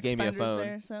parents of just sex gave me a offenders phone.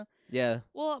 there. So, Yeah.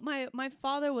 well, my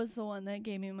father was the one that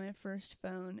gave me my first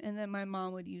phone, and then my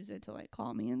mom would use it to like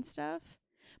call me and stuff.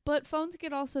 But phones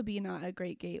could also be not a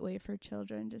great gateway for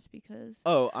children, just because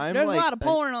Oh, I'm there's like, a lot of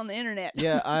porn on the internet.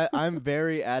 yeah, I'm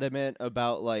very adamant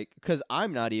about, like, because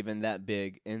I'm not even that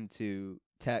big into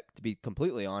tech, to be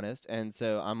completely honest. And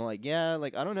so I'm like, yeah,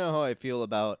 like, I don't know how I feel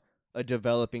about a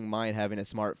developing mind having a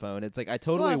smartphone. It's like, I There's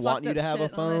a lot totally of want fucked you up to have a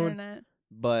shit on the phone, internet.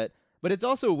 but it's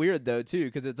also weird, though, too,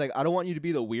 because it's like, I don't want you to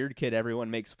be the weird kid everyone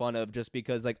makes fun of just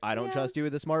because, like, I don't Yeah. trust you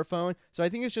with a smartphone. So I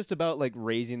think it's just about, like,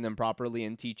 raising them properly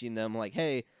and teaching them, like,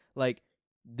 hey, like,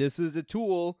 this is a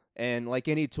tool, and like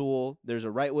any tool, there's a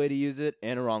right way to use it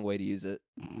and a wrong way to use it.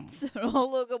 So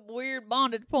don't look up weird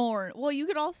bondage porn. Well, you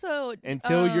could also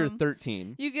Until you're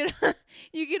 13. You could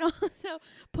you could also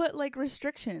put like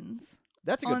restrictions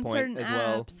That's a good on point certain as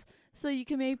well. apps, so you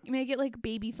can make it like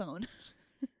baby phone.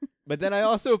 But then I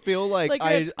also feel like, Like you're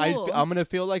at school. I'm gonna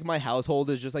feel like my household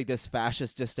is just like this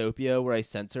fascist dystopia where I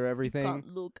censor everything.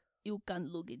 You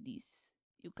can't look at this.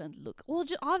 You can't look. Well,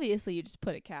 obviously you just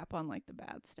put a cap on like the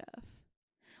bad stuff.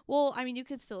 Well, I mean, you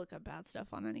could still look up bad stuff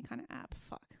on any kind of app.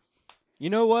 Fuck. You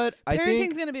know what? I Parenting's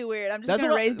think gonna be weird. I'm just that's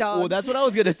gonna what raise dogs. Well, that's what I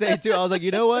was gonna say too. I was like,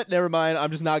 you know what? Never mind.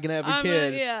 I'm just not gonna have a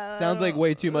kid. Yeah, Sounds like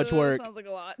way too much work. Sounds like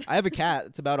a lot. I have a cat.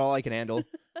 It's about all I can handle.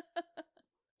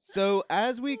 So,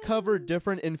 as we cover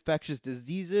different infectious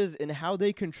diseases and how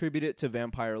they contributed to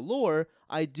vampire lore,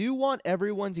 I do want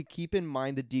everyone to keep in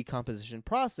mind the decomposition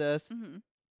process. Mm-hmm.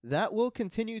 That will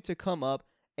continue to come up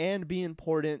and be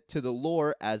important to the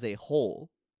lore as a whole.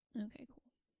 Okay,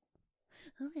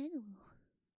 cool. Okay.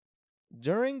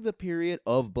 During the period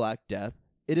of Black Death,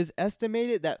 it is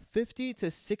estimated that 50 to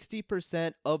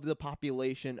 60% of the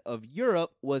population of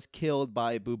Europe was killed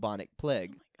by bubonic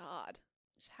plague. Oh my god.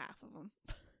 Just half of them.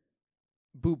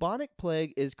 Bubonic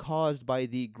plague is caused by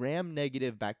the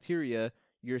gram-negative bacteria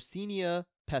Yersinia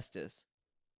pestis,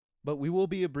 but we will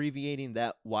be abbreviating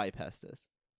that Y pestis.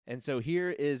 And so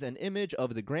here is an image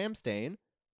of the gram stain.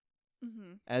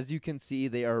 Mm-hmm. As you can see,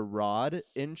 they are rod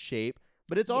in shape,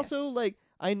 but it's also Yes. like,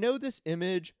 I know this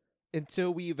image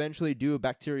until we eventually do a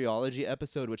bacteriology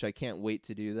episode, which I can't wait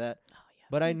to do that. Oh yeah.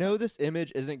 But I know this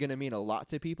image isn't going to mean a lot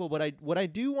to people, but what I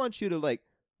do want you to like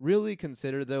really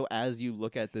consider though as you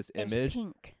look at this It's image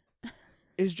pink.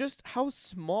 is just how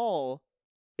small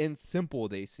and simple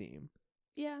they seem.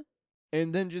 Yeah.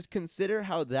 And then just consider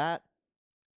how that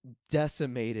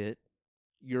decimated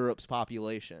Europe's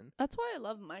population. That's why I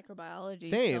love microbiology so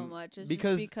Same, much. It's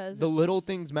because just because the little it's-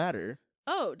 things matter.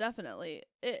 Oh, definitely.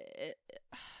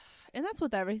 And that's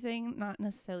with everything, not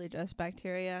necessarily just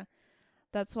bacteria.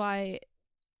 That's why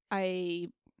I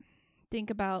think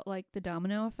about like the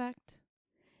domino effect.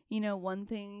 You know, one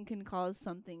thing can cause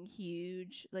something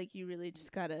huge. Like you really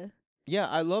just gotta. Yeah,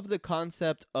 I love the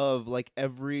concept of like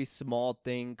every small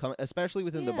thing, especially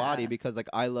within the body, Yeah. because like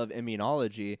I love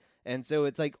immunology, and so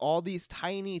it's like all these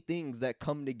tiny things that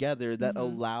come together that Mhm.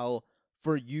 allow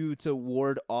for you to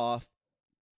ward off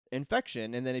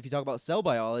infection. And then if you talk about cell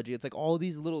biology, it's like all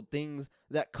these little things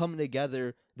that come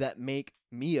together that make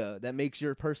Mia, that makes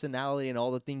your personality and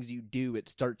all the things you do. It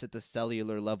starts at the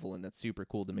cellular level, and that's super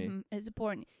cool to me. Mhm. It's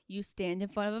important. You stand in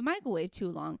front of a microwave too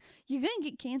long, you're gonna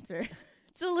get cancer.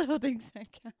 It's the little things that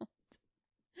count.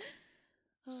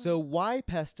 So Y.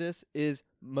 pestis is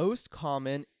most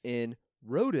common in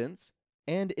rodents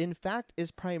and in fact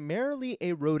is primarily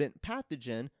a rodent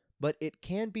pathogen, but it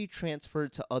can be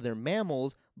transferred to other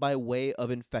mammals by way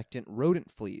of infectant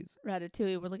rodent fleas.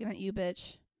 Ratatouille, we're looking at you,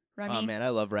 bitch. Remy. Oh man, I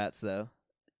love rats though.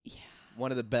 Yeah.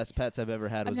 One of the best pets I've ever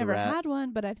had I've was never a rat. had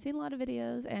one, but I've seen a lot of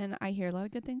videos, and I hear a lot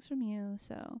of good things from you,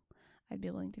 so I'd be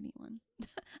willing to meet one.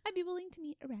 I'd be willing to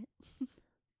meet a rat.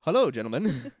 Hello, gentlemen.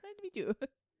 Nice to meet you.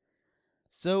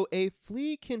 So a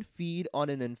flea can feed on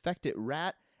an infected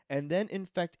rat and then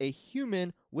infect a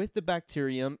human with the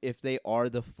bacterium if they are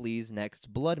the flea's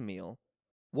next blood meal.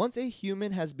 Once a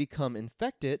human has become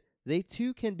infected, they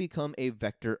too can become a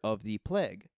vector of the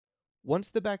plague. Once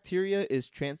the bacteria is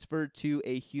transferred to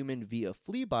a human via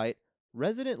flea bite,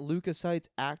 resident leukocytes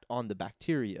act on the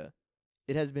bacteria.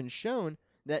 It has been shown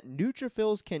that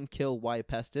neutrophils can kill Y.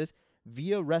 pestis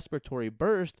via respiratory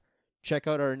burst. Check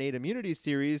out our innate immunity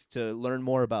series to learn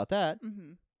more about that.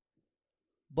 Mm-hmm.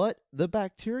 But the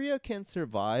bacteria can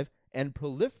survive and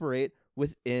proliferate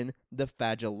within the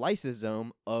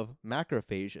phagolysosome of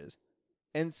macrophages.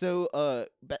 And so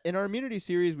in our immunity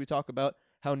series, we talk about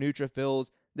how neutrophils,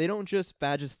 they don't just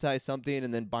phagocytize something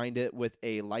and then bind it with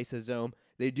a lysosome.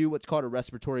 They do what's called a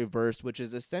respiratory burst, which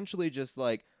is essentially just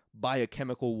like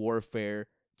biochemical warfare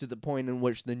to the point in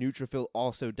which the neutrophil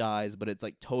also dies, but it's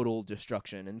like total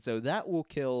destruction. And so that will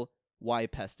kill Y.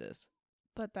 pestis.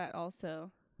 But that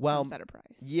also Well, comes at a price.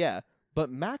 yeah,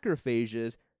 but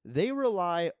macrophages, they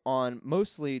rely on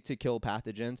mostly to kill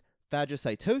pathogens,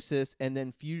 phagocytosis, and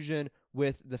then fusion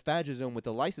with the phagosome with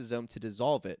the lysosome to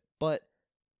dissolve it. But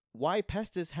Y.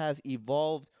 pestis has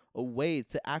evolved a way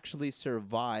to actually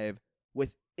survive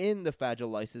within the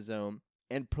phagolysosome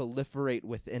and proliferate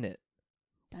within it.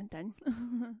 Dun dun.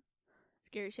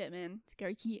 Scary shit, man.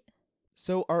 Scary shit.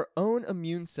 So our own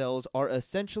immune cells are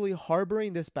essentially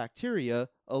harboring this bacteria,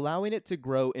 allowing it to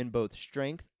grow in both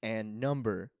strength and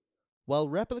number. While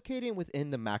replicating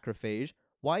within the macrophage,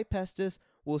 Y. pestis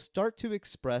will start to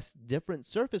express different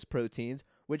surface proteins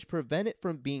which prevent it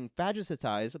from being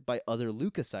phagocytized by other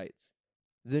leukocytes.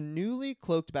 The newly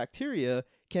cloaked bacteria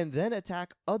can then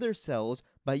attack other cells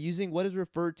by using what is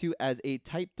referred to as a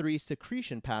type 3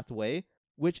 secretion pathway,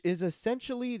 which is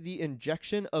essentially the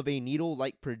injection of a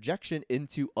needle-like projection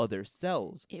into other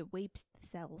cells. It wapes the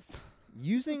cells.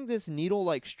 Using this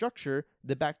needle-like structure,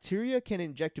 the bacteria can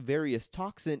inject various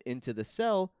toxin into the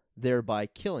cell, thereby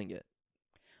killing it.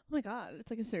 Oh my god, it's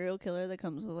like a serial killer that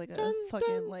comes with like a Dun, fucking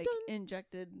dun, like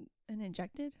dun.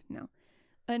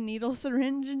 A needle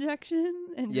syringe injection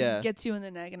and Yeah. just gets you in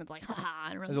the neck and it's like ha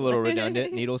and runs It's a little away.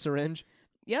 redundant. Needle syringe.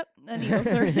 Yep, a needle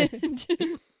syringe.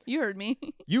 You heard me.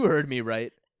 You heard me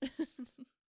right.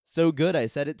 So good, I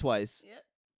said it twice. Yep.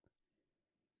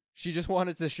 She just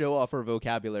wanted to show off her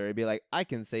vocabulary, be like, I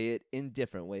can say it in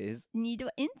different ways. Needle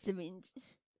and syringe.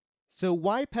 So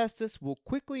Y. pestis will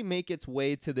quickly make its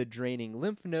way to the draining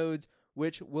lymph nodes,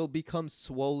 which will become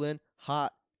swollen,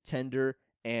 hot, tender,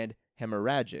 and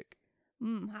hemorrhagic.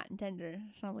 Hot and tender.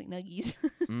 Sounds like nuggies.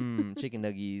 Chicken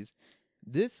nuggies.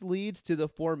 This leads to the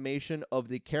formation of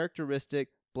the characteristic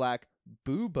black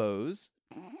buboes.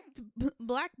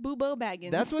 Black bubo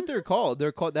baggins. That's what they're called.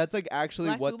 They're called. That's like actually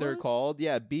Black what they're buboes? called.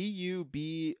 Yeah,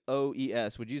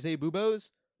 buboes. Would you say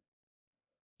buboes?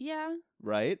 Yeah.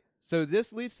 Right. So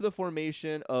this leads to the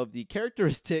formation of the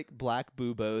characteristic black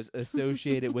buboes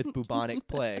associated with bubonic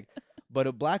plague. But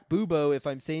a black bubo, if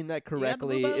I'm saying that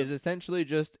correctly, bubos? is essentially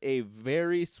just a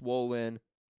very swollen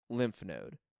lymph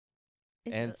node.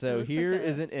 And so here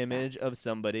is an image of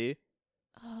somebody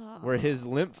where his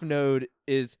lymph node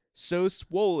is so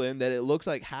swollen that it looks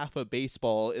like half a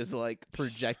baseball is like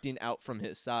projecting out from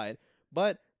his side.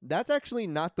 But that's actually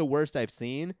not the worst I've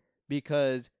seen,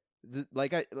 because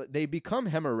they become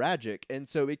hemorrhagic, and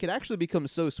so it could actually become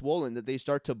so swollen that they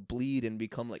start to bleed and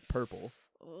become like purple.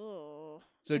 Oh.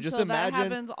 So And just so imagine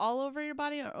that happens all over your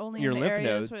body or only your in the lymph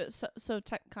areas nodes. where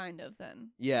it's kind of then.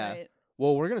 Yeah. Right?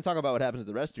 Well, we're gonna talk about what happens to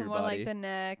the rest So of more your body. like the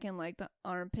neck and like the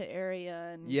armpit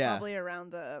area and Yeah. probably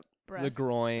around the breasts for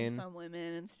groin. some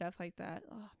women and stuff like that.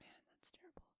 Oh man, that's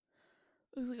terrible.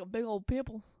 Looks like a big old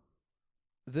pimple.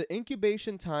 The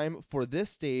incubation time for this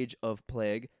stage of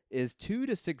plague is 2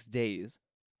 to 6 days.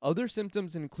 Other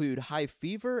symptoms include high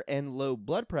fever and low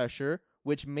blood pressure,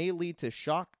 which may lead to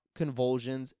shock,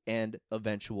 convulsions, and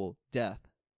eventual death.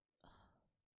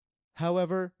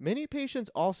 However, many patients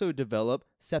also develop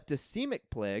septicemic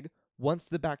plague once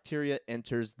the bacteria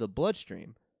enters the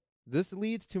bloodstream. This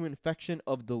leads to infection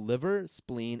of the liver,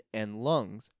 spleen, and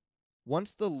lungs.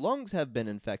 Once the lungs have been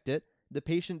infected, the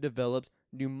patient develops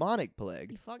pneumonic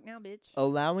plague, You fuck now, bitch.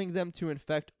 allowing them to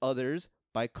infect others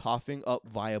by coughing up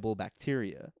viable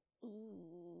bacteria.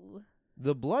 Ooh.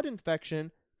 The blood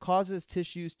infection causes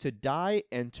tissues to die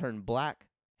and turn black,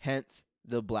 hence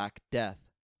the Black Death.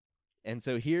 And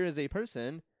so here is a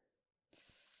person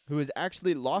who has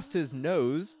actually lost his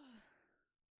nose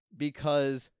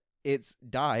because it's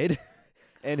died,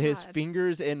 and his God.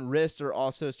 fingers and wrist are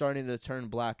also starting to turn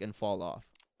black and fall off.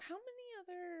 How many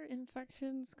other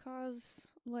infections cause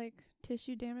like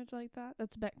tissue damage like that?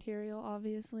 That's bacterial,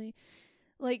 obviously.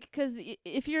 Like, because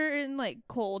if you're in like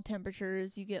cold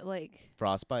temperatures, you get like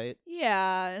Frostbite?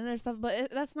 and there's stuff, but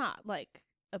that's not like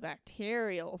a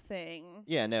bacterial thing.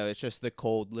 Yeah, no, it's just the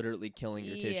cold literally killing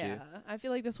your tissue. Yeah, I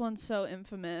feel like this one's so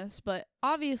infamous, but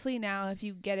obviously now if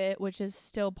you get it, which is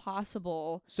still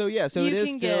possible, So yeah, so You it is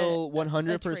can still get a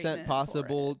 100% treatment for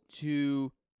possible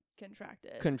to contract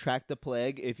it. contract the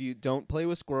plague if you don't play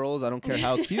with squirrels. I don't care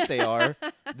how cute they are.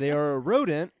 They are a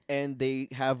rodent, and they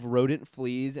have rodent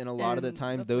fleas, and a lot of the And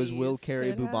time the those will fleas carry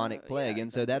could bubonic have- plague. yeah,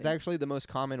 And so that's exactly. actually the most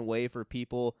common way for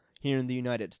people here in the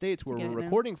United States, where get we're it now.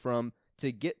 recording from,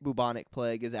 to get bubonic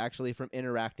plague is actually from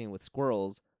interacting with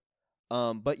squirrels.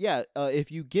 But yeah,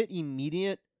 if you get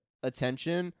immediate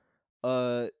attention,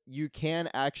 you can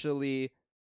actually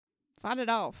Fought it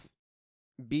off.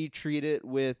 be treated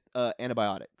with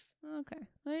antibiotics. Okay,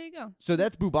 there you go. So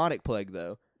that's bubonic plague,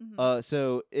 though. Mhm.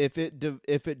 So if it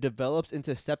develops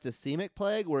into septicemic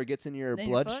plague, where it gets in your Then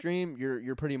you're fucked? bloodstream,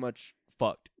 you're pretty much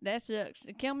fucked. That sucks.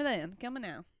 Kill me then. Kill me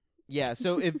now. Yeah.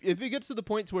 So if it gets to the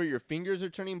point to where your fingers are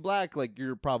turning black, like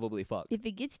you're probably fucked. If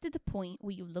it gets to the point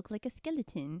where you look like a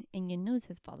skeleton and your nose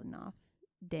has fallen off,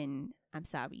 then I'm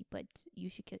sorry, but you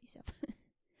should kill yourself.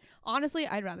 Honestly,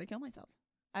 I'd rather kill myself.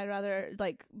 I'd rather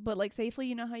but safely.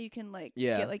 You know how you can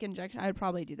get like injection. I'd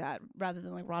probably do that rather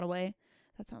than like rot away.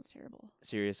 That sounds terrible.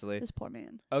 Seriously. This poor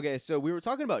man. Okay, so we were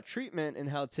talking about treatment and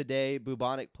how today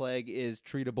bubonic plague is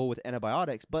treatable with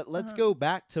antibiotics, but let's go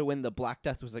back to when the Black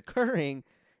Death was occurring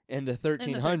in the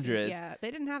 1300s. Yeah,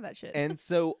 they didn't have that shit. And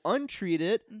so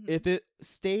untreated, Mhm. if it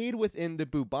stayed within the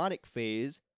bubonic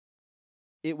phase,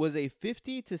 it was a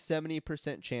 50 to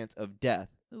 70% chance of death.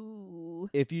 Ooh.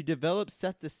 If you develop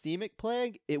septicemic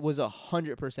plague, it was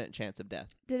 100% chance of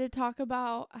death. Did it talk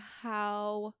about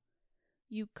how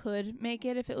you could make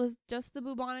it if it was just the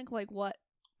bubonic? Like what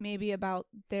maybe about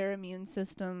their immune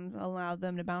systems allowed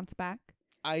them to bounce back?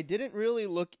 I didn't really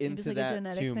look Maybe it's into like a that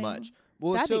genetic too thing? much.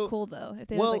 Well, That'd so, be cool though. If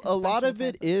they well, had, like, a lot special of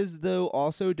it type is though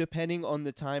also depending on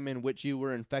the time in which you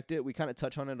were infected. We kind of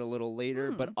touch on it a little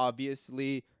later, but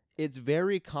obviously it's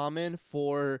very common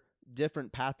for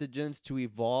different pathogens to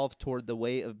evolve toward the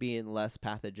way of being less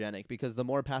pathogenic, because the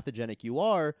more pathogenic you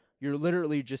are, you're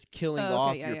literally just killing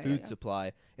off your food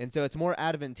supply. And so it's more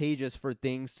advantageous for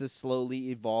things to slowly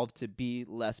evolve to be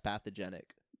less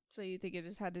pathogenic. So you think it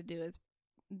just had to do with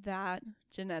that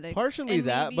genetics? Partially and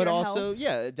that, maybe but your also,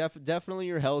 health? definitely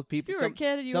your health. If People, you were a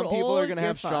kid and you some were people old, are going to you're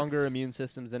have stronger fucked. immune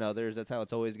systems than others. That's how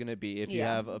it's always going to be. If you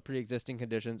Yeah. have pre-existing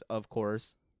conditions, of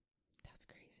course. That's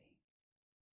crazy.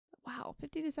 Wow,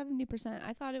 50 to 70%.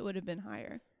 I thought it would have been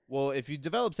higher. Well, if you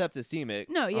develop septicemic,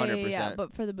 No, 100%. yeah.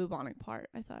 But for the bubonic part,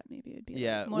 I thought maybe it'd be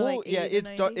Yeah, more well, like 80 yeah.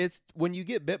 to 90. It's when you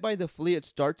get bit by the flea, it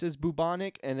starts as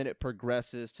bubonic and then it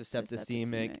progresses to To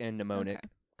septicemic and pneumonic. Okay.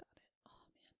 Got it. Oh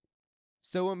man.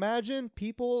 So imagine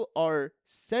people are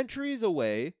centuries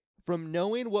away from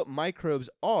knowing what microbes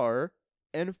are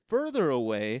and further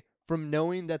away from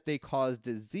knowing that they cause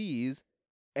disease,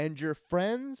 and your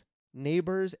friends,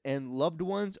 neighbors, and loved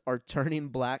ones are turning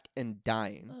black and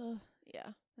dying. Yeah,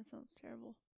 that sounds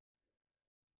terrible.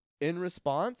 In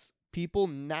response, people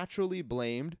naturally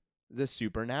blamed the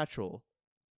supernatural.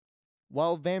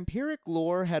 While vampiric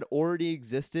lore had already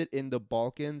existed in the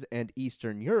Balkans and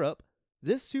Eastern Europe,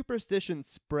 this superstition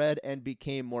spread and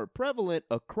became more prevalent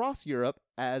across Europe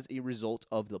as a result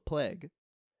of the plague.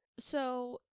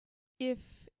 So, if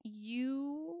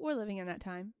you were living in that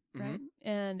time, right,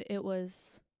 and it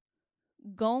was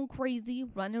going crazy,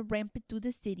 running rampant through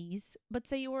the cities, but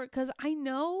say you were, because I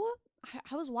know,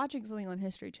 I was watching something on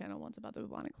History Channel once about the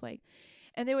bubonic plague,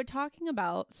 and they were talking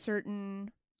about certain,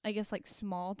 I guess, like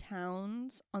small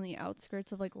towns on the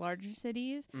outskirts of like larger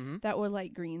cities that were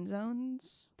like green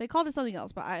zones. They called it something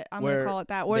else, but I'm going to call it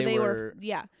that, where they were,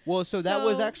 yeah. Well, so that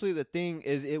was actually the thing,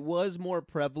 is it was more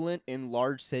prevalent in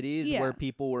large cities where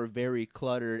people were very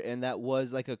cluttered, and that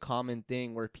was like a common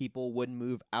thing where people would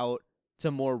move out to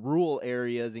more rural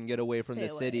areas and get away from the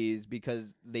cities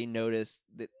because they noticed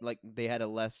that like they had a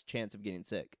less chance of getting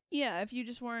sick. Yeah, if you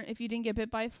didn't get bit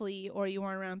by a flea or you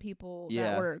weren't around people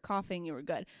that were coughing, you were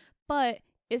good. But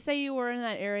if say you were in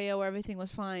that area where everything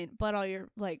was fine, but all your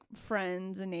like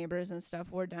friends and neighbors and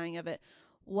stuff were dying of it,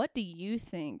 what do you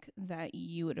think that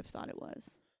you would have thought it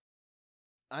was?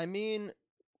 I mean,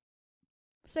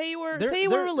 say you were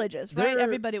religious, right?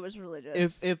 Everybody was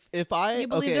religious. If I you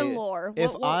believed in lore,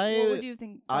 what would you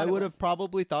think? I would have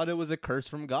probably thought it was a curse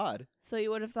from God. So you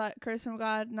would have thought curse from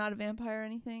God, not a vampire or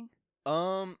anything?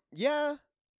 Yeah.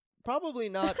 Probably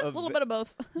not. A little bit of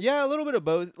both. Yeah, a little bit of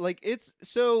both. Like it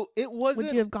wasn't.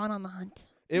 Would you have gone on the hunt?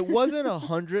 It wasn't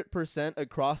 100%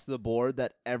 across the board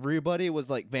that everybody was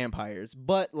like vampires,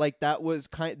 but like that was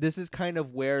this is kind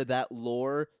of where that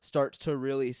lore starts to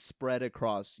really spread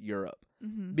across Europe.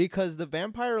 Because the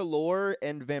vampire lore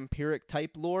and vampiric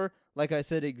type lore, like I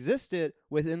said, existed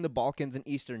within the Balkans and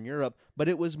Eastern Europe, but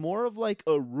it was more of like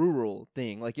a rural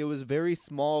thing. Like it was very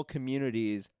small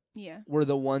communities were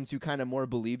the ones who kind of more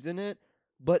believed in it.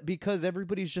 But because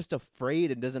everybody's just afraid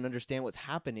and doesn't understand what's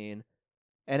happening,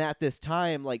 and at this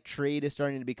time, like trade is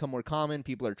starting to become more common,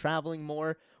 people are traveling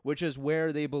more, which is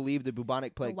where they believe the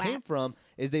bubonic plague came from,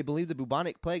 is they believe the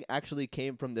bubonic plague actually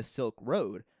came from the Silk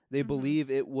Road. They believe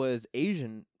it was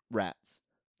Asian rats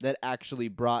that actually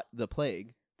brought the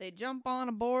plague. They jump on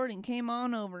a board and came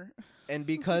on over. And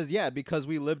because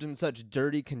we lived in such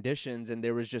dirty conditions and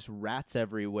there was just rats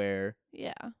everywhere.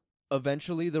 Yeah.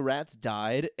 Eventually the rats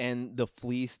died and the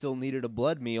flea still needed a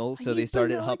blood meal, so they hate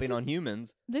started blood. humping on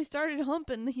humans. They started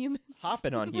humping the humans.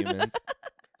 Hopping on humans.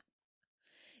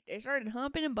 They started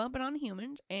humping and bumping on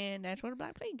humans, and that's where the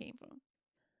Black Plague came from.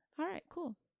 All right,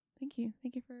 cool. Thank you.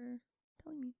 Thank you for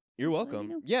telling me. You're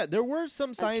welcome. Yeah, there were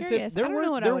some scientific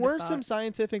some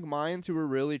scientific minds who were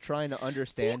really trying to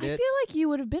understand it. I feel like you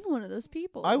would have been one of those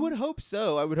people. I would hope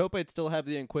so. I would hope I'd still have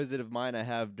the inquisitive mind I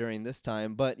have during this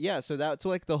time. But yeah, so that's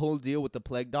like the whole deal with the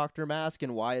plague doctor mask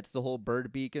and why it's the whole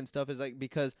bird beak and stuff is like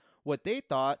because what they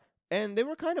thought, and they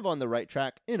were kind of on the right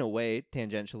track in a way,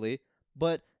 tangentially,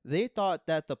 but they thought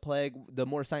that the plague, the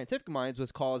more scientific minds,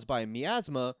 was caused by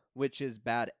miasma, which is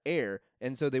bad air.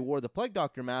 And so they wore the plague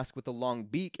doctor mask with the long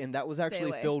beak, and that was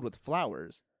actually filled with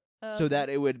flowers. So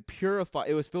that it would purify.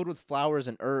 It was filled with flowers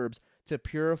and herbs to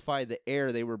purify the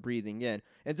air they were breathing in.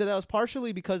 And so that was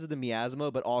partially because of the miasma,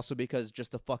 but also because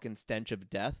just the fucking stench of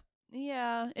death.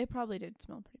 Yeah, it probably did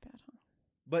smell pretty bad, huh?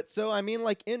 But so, I mean,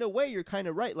 like, in a way, you're kind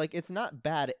of right. Like, it's not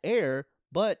bad air.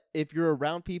 But if you're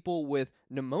around people with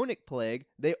pneumonic plague,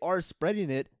 they are spreading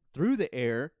it through the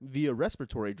air via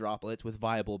respiratory droplets with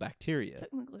viable bacteria.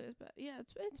 Technically, it's bad. Yeah,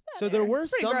 it's bad. So there were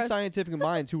some scientific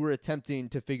minds who were attempting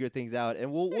to figure things out,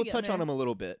 and we'll touch on them a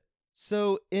little bit.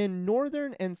 So in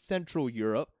Northern and Central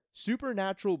Europe,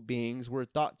 supernatural beings were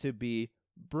thought to be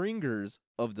bringers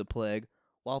of the plague,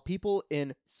 while people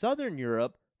in Southern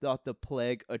Europe thought the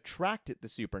plague attracted the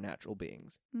supernatural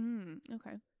beings.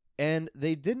 Okay. And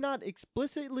they did not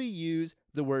explicitly use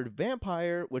the word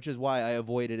vampire, which is why I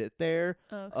avoided it there.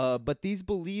 Okay. But these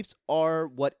beliefs are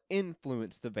what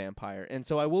influenced the vampire. And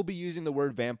so I will be using the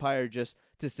word vampire just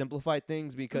to simplify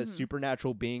things because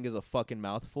supernatural being is a fucking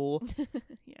mouthful.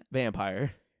 Yeah.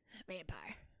 Vampire.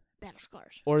 Battle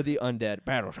scars. Or the undead.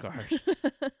 Battle scars.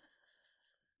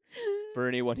 For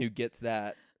anyone who gets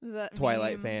that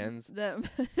Twilight meme, fans. The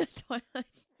Twilight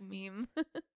meme.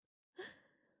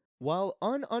 While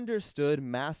ununderstood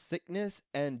mass sickness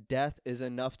and death is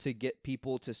enough to get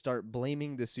people to start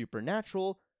blaming the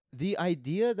supernatural, the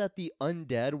idea that the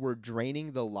undead were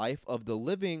draining the life of the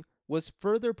living was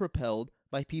further propelled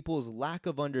by people's lack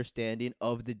of understanding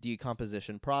of the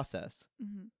decomposition process.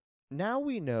 Now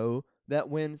we know that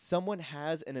when someone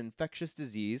has an infectious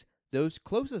disease, those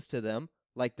closest to them,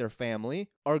 like their family,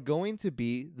 are going to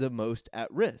be the most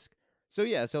at risk. So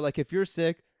yeah, so like if you're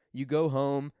sick, you go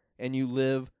home and you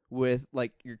live with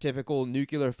like your typical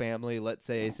nuclear family, let's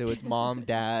say, so it's mom,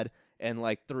 dad, and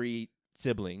like 3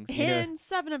 siblings. And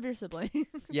 7 of your siblings.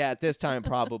 Yeah, at this time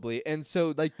probably. And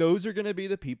so like those are going to be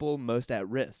the people most at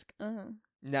risk.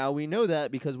 Now we know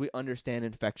that because we understand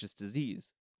infectious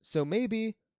disease. So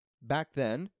maybe back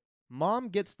then, mom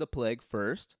gets the plague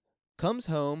first, comes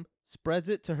home, spreads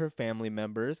it to her family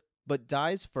members, but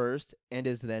dies first and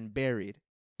is then buried.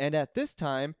 And at this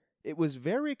time, it was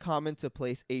very common to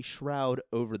place a shroud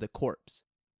over the corpse.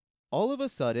 All of a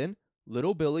sudden,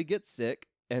 little Billy gets sick,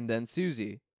 and then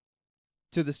Susie.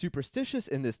 To the superstitious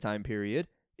in this time period,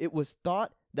 it was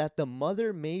thought that the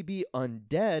mother may be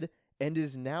undead and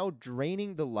is now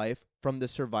draining the life from the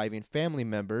surviving family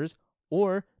members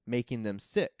or making them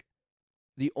sick.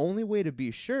 The only way to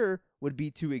be sure would be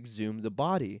to exhume the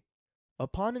body.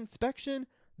 Upon inspection,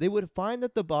 they would find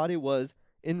that the body was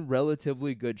in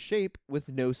relatively good shape with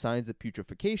no signs of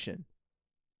putrefaction.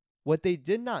 What they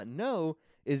did not know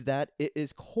is that it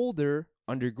is colder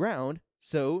underground,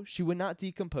 so she would not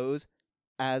decompose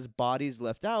as bodies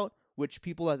left out, which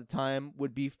people at the time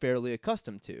would be fairly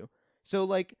accustomed to. So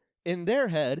like in their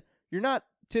head, you're not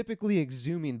typically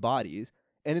exhuming bodies,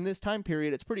 and in this time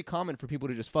period, it's pretty common for people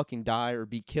to just fucking die or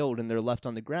be killed and they're left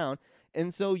on the ground,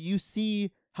 and so you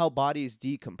see how bodies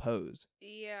decompose.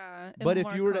 Yeah, but if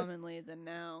more you were commonly than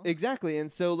now. Exactly,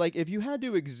 and so like if you had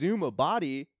to exhume a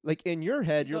body, like in your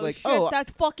head, you're like, shit, oh,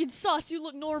 that's fucking sus. You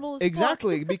look normal as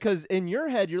exactly, fuck. because in your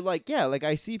head, you're like, yeah, like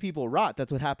I see people rot.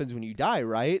 That's what happens when you die,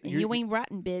 right? You ain't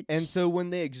rotten, bitch. And so when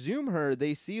they exhume her,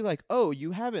 they see like, oh,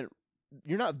 you're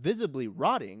not visibly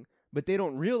rotting, but they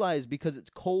don't realize because it's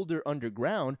colder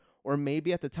underground, or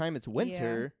maybe at the time it's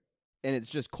winter. And it's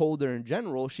just colder in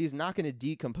general, she's not going to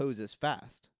decompose as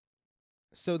fast.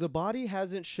 So the body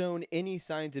hasn't shown any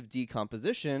signs of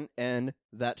decomposition, and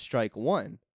that's strike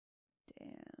one.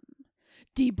 Damn.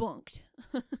 Debunked.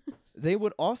 They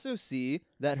would also see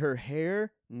that her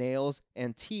hair, nails,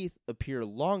 and teeth appear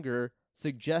longer,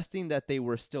 suggesting that they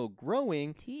were still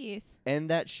growing. Teeth? And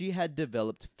that she had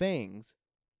developed fangs.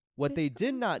 What they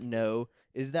did not know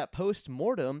is that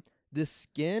post-mortem, the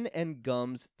skin and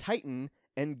gums tighten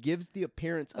and gives the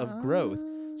appearance of growth.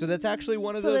 So that's actually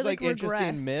one of So they, those like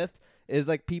interesting regress. myths is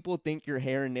like people think your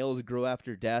hair and nails grow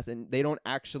after death and they don't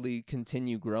actually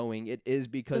continue growing. It is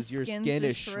because your skin's skin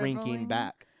is just shrinking shriveling.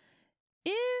 back.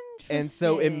 Interesting. And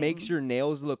so it makes your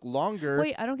nails look longer.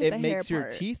 Wait, I don't get It the makes hair your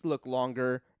part. teeth look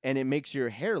longer and it makes your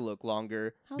hair look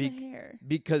longer How the hair?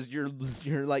 because you're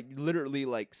like literally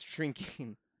like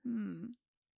shrinking.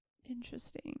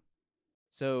 Interesting.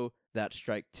 So that's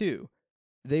strike 2.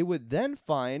 They would then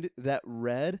find that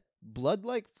red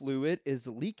blood-like fluid is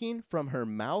leaking from her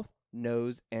mouth,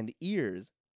 nose, and ears.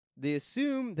 They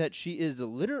assume that she is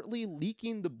literally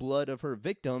leaking the blood of her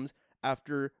victims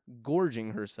after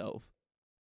gorging herself.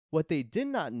 What they did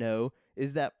not know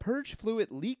is that purge fluid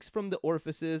leaks from the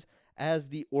orifices as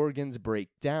the organs break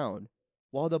down.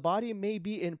 While the body may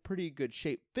be in pretty good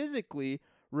shape physically,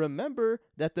 remember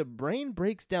that the brain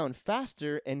breaks down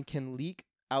faster and can leak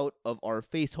out of our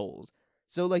face holes.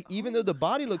 So, like, even though the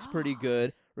body looks pretty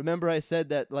good, remember I said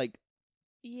that, like,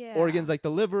 organs like the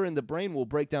liver and the brain will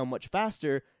break down much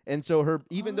faster. And so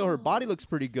even though her body looks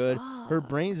pretty good, her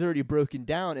brain's already broken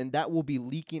down and that will be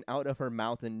leaking out of her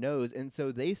mouth and nose. And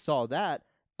so they saw that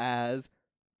as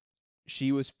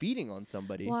she was feeding on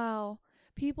somebody. Wow.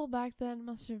 People back then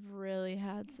must have really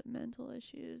had some mental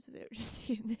issues. They were just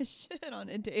eating this shit on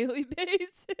a daily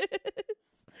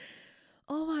basis.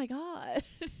 Oh my God.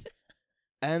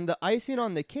 And the icing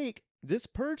on the cake, this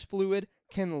purge fluid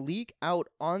can leak out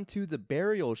onto the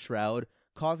burial shroud,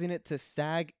 causing it to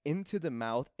sag into the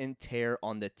mouth and tear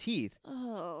on the teeth.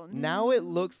 Oh, no. Now it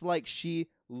looks like she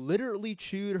literally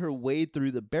chewed her way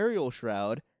through the burial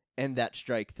shroud, and that's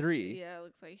strike 3. Yeah, it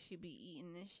looks like she'd be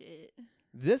eating this shit.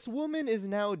 This woman is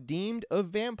now deemed a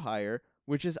vampire,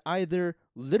 which is either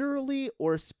literally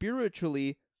or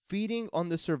spiritually feeding on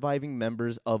the surviving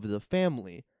members of the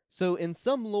family. So in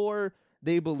some lore,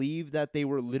 they believe that they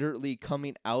were literally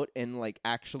coming out and like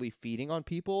actually feeding on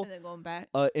people. And then going back.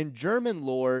 In German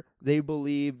lore, they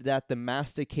believe that the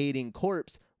masticating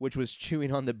corpse, which was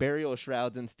chewing on the burial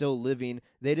shrouds and still living,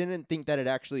 they didn't think that it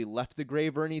actually left the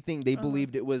grave or anything. They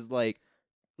believed it was like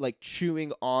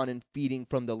chewing on and feeding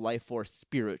from the life force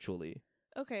spiritually.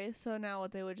 Okay, so now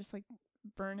what, they would just like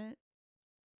burn it?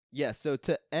 Yeah, so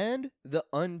to end the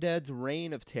undead's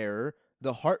reign of terror,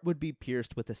 the heart would be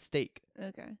pierced with a stake.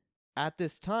 Okay. At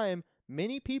this time,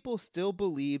 many people still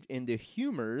believed in the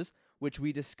humors, which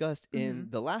we discussed in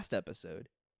the last episode.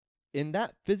 In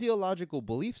that physiological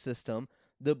belief system,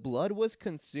 the blood was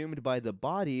consumed by the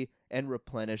body and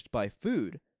replenished by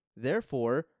food.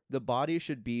 Therefore, the body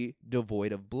should be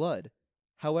devoid of blood.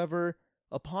 However,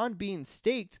 upon being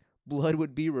staked, blood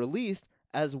would be released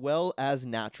as well as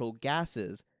natural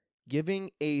gases,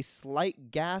 giving a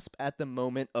slight gasp at the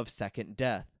moment of second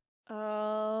death.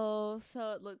 Oh,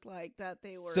 so it looked like that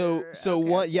they were.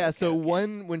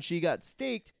 When she got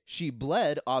staked, she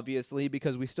bled, obviously,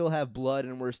 because we still have blood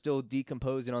and we're still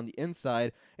decomposing on the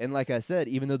inside. And like I said,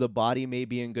 even though the body may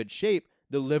be in good shape,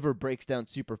 the liver breaks down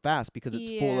super fast because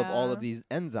it's full of all of these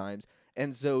enzymes.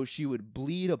 And so she would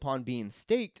bleed upon being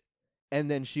staked,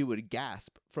 and then she would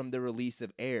gasp from the release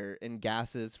of air and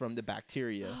gases from the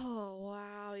bacteria. Oh,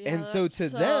 wow. Yeah, and so to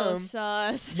them,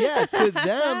 sus. yeah, to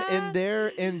them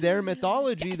in their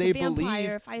mythology, they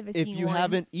believe if you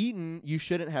haven't eaten, you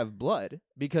shouldn't have blood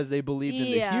because they believed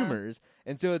in the humors.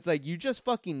 And so it's like you just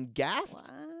fucking gasped.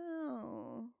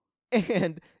 Wow.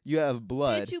 And you have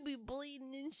blood. Bitch, you be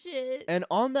bleeding and shit. And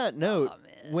on that note,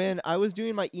 when I was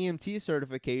doing my EMT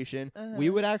certification, we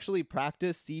would actually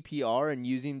practice CPR and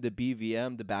using the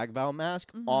BVM, the bag valve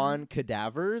mask, on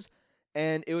cadavers.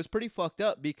 And it was pretty fucked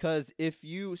up because if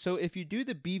you do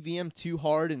the BVM too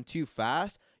hard and too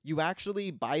fast, you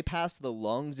actually bypass the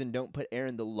lungs and don't put air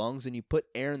in the lungs and you put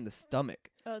air in the stomach.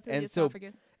 Oh, through the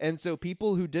esophagus. And so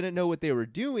people who didn't know what they were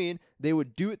doing, they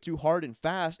would do it too hard and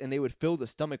fast and they would fill the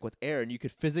stomach with air and you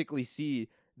could physically see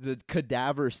the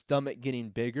cadaver's stomach getting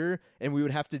bigger and we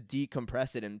would have to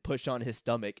decompress it and push on his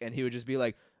stomach and he would just be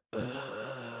like,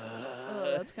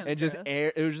 that's kind of just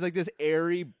air. It was just like this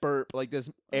airy burp, like this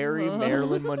airy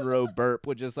Marilyn Monroe burp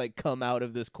would just like come out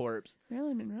of this corpse.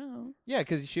 Marilyn Monroe? Yeah,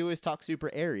 because she always talked super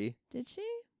airy. Did she?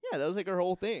 Yeah, that was like her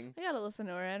whole thing. I gotta listen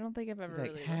to her. I don't think I've ever really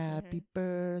listened to her. Happy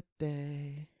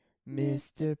birthday,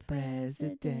 Mr.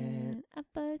 President. I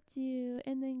fucked you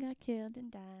and then got killed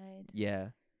and died. Yeah.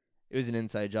 It was an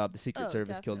inside job. The Secret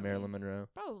Service killed definitely. Marilyn Monroe.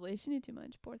 Probably. She knew too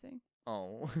much. Poor thing.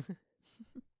 Oh.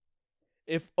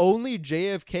 If only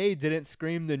JFK didn't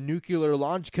scream the nuclear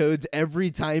launch codes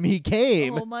every time he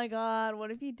came. Oh my God.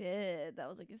 What if he did? That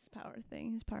was like his power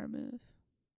thing, his power move.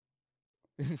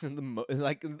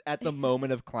 Like at the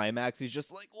moment of climax, he's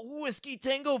just like Whiskey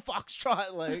Tango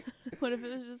Foxtrot. Like, what if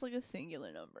it was just like a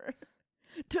singular number?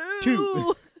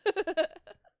 Two.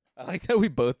 I like that we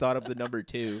both thought of the number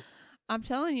 2. I'm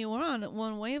telling you, we're on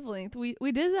one wavelength. We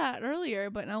did that earlier,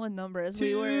 but not with numbers.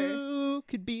 2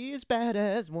 could be as bad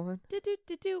as 1.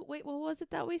 Wait, what was it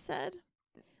that we said?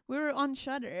 We were on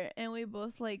Shudder, and we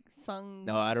both like sung.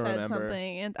 No, I don't said remember.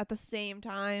 Something, and at the same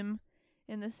time,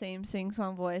 in the same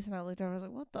sing-song voice, and I looked over, I was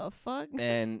like, "What the fuck?"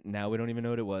 And now we don't even know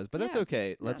what it was, but that's Yeah,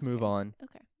 okay. Let's that's move okay. on.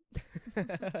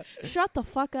 Okay. Shut the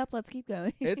fuck up. Let's keep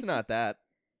going. It's not that.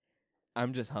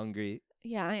 I'm just hungry.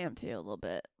 Yeah, I am too, a little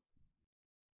bit.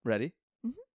 Ready?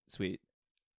 Mhm. Sweet.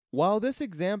 While this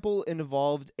example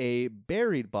involved a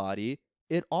buried body,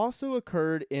 it also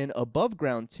occurred in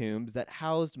above-ground tombs that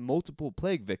housed multiple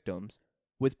plague victims.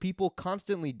 With people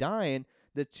constantly dying,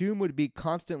 the tomb would be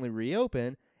constantly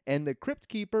reopened, and the crypt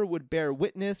keeper would bear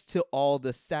witness to all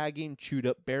the sagging,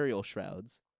 chewed-up burial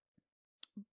shrouds.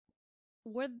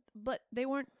 But they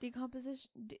weren't decomposition.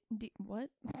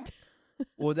 What?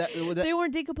 Well, that They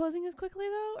weren't decomposing as quickly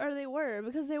though, or they were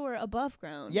because they were above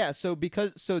ground. yeah. So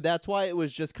that's why it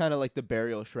was just kind of like the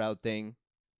burial shroud thing.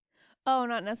 Oh,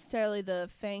 not necessarily the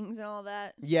fangs and all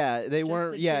that. Yeah, they Just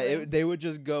weren't. the Yeah, chewings? they would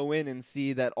just go in and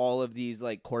see that all of these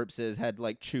like corpses had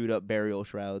like chewed up burial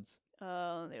shrouds.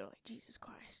 Oh, they were like, Jesus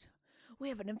Christ, we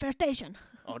have an infestation.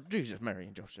 Oh, Jesus, Mary,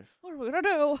 and Joseph. What are we gonna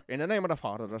do? In the name of the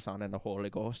Father, the Son, and the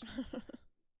Holy Ghost.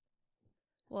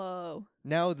 Whoa.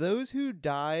 Now, those who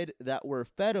died that were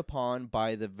fed upon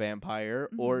by the vampire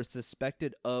or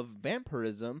suspected of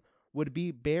vampirism would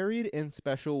be buried in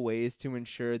special ways to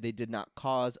ensure they did not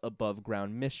cause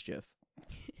above-ground mischief.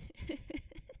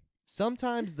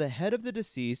 Sometimes the head of the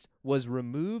deceased was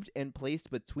removed and placed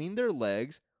between their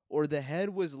legs, or the head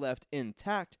was left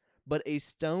intact, but a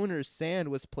stone or sand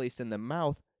was placed in the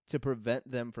mouth to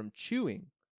prevent them from chewing.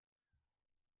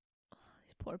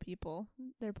 These poor people,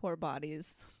 their poor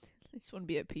bodies. They just want to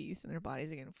be at peace, and their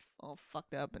bodies are getting all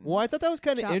fucked up. And Well, I thought that was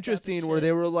kind chopped of up and interesting where shit.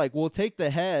 they were like, we'll take the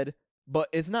head, but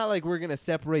it's not like we're going to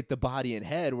separate the body and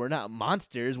head. We're not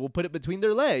monsters. We'll put it between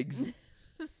their legs.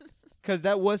 Because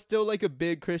that was still like a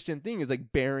big Christian thing, is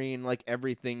like burying like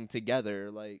everything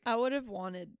together. Like I would have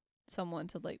wanted someone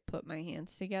to like put my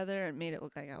hands together and made it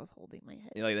look like I was holding my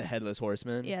head. the headless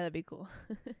horseman. Yeah, that'd be cool.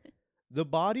 The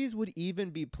bodies would even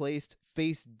be placed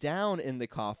face down in the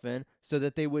coffin so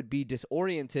that they would be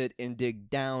disoriented and dig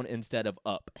down instead of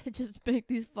up. Just make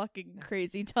these fucking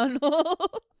crazy tunnels.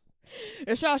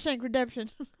 Or Shawshank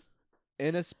Redemption.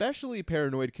 In especially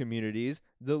paranoid communities,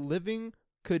 the living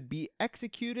could be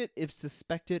executed if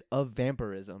suspected of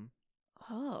vampirism.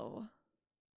 Oh.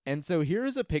 And so here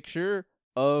is a picture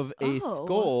of a Oh.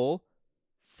 skull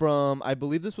from, I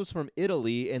believe this was from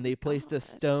Italy, and they placed a God.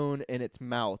 stone in its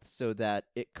mouth so that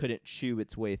it couldn't chew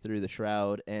its way through the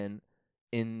shroud and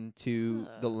into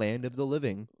the land of the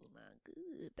living.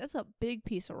 That's a big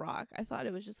piece of rock. I thought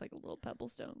it was just like a little pebble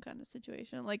stone kind of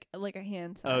situation, like a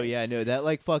hand size. Oh yeah, no, that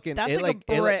like fucking That's it, like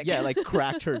a it, brick. yeah, like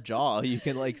cracked her jaw. You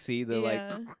can like see the like.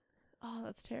 Yeah. Oh,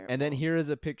 that's terrible. And then here is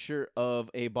a picture of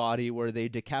a body where they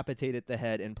decapitated the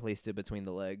head and placed it between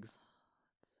the legs.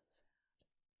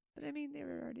 But I mean, they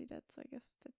were already dead, so I guess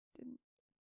that didn't,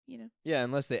 you know. Yeah,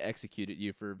 unless they executed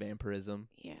you for vampirism.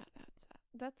 Yeah,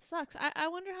 that sucks. I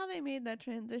wonder how they made that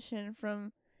transition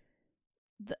from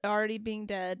the already being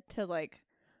dead to like,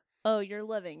 oh, you're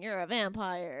living, you're a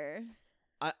vampire.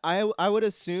 I would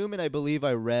assume, and I believe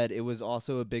I read, it was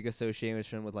also a big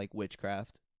association with like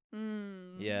witchcraft.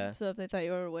 Yeah. So if they thought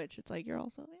you were a witch, it's like you're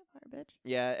also a vampire, bitch.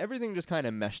 Yeah, everything just kind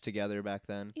of meshed together back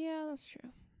then. Yeah, that's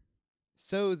true.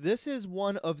 So this is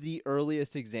one of the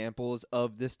earliest examples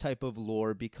of this type of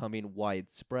lore becoming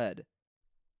widespread.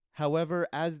 However,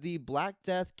 as the Black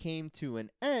Death came to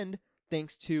an end,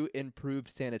 thanks to improved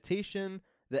sanitation,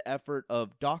 the effort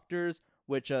of doctors,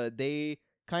 which they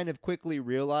kind of quickly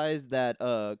realized that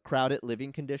crowded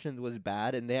living conditions was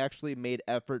bad, and they actually made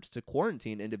efforts to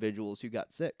quarantine individuals who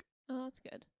got sick. Oh, that's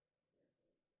good.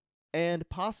 And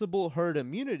possible herd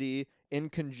immunity in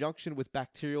conjunction with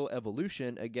bacterial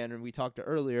evolution. Again, when we talked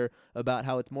earlier about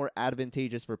how it's more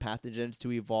advantageous for pathogens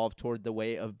to evolve toward the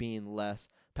way of being less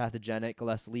pathogenic,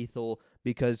 less lethal,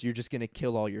 because you're just going to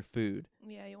kill all your food.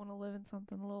 Yeah, you want to live in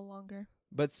something a little longer.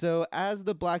 But so as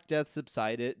the Black Death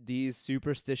subsided, these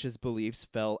superstitious beliefs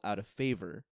fell out of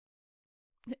favor.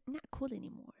 Not cool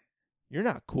anymore. You're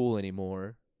not cool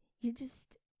anymore. You're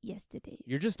just yesterday.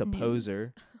 You're just a news.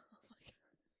 poser. Oh my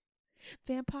God.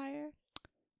 Vampire.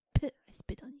 I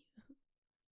spit on you.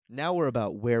 Now we're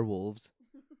about werewolves.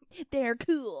 They're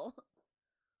cool.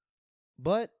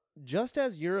 But just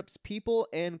as Europe's people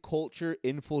and culture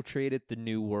infiltrated the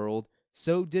New World,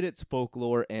 so did its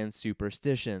folklore and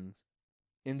superstitions.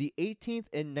 In the 18th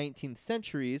and 19th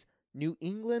centuries, New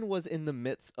England was in the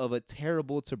midst of a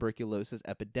terrible tuberculosis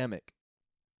epidemic.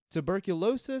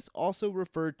 Tuberculosis, also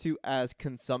referred to as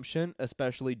consumption,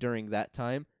 especially during that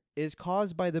time, is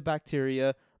caused by the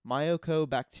bacteria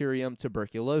Mycobacterium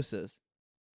tuberculosis.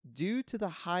 Due to the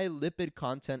high lipid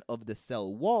content of the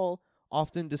cell wall,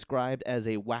 often described as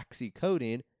a waxy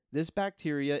coating, this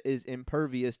bacteria is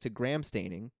impervious to gram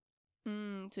staining.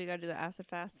 So you gotta do the acid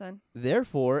fast then.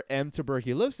 Therefore, M.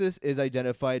 tuberculosis is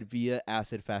identified via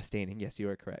acid fast staining. Yes, you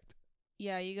are correct.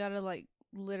 Yeah, you gotta like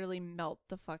literally melt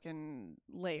the fucking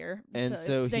layer. And to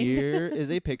so stain. here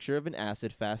is a picture of an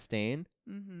acid fast stain.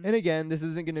 Mm-hmm. And again, this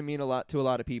isn't going to mean a lot to a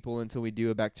lot of people until we do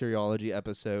a bacteriology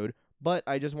episode, but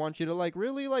I just want you to like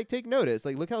really like take notice.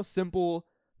 Like, look how simple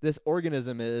this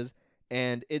organism is,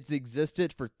 and it's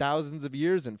existed for thousands of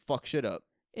years and fuck shit up.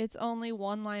 It's only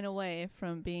one line away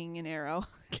from being an arrow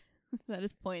that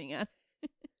is pointing at.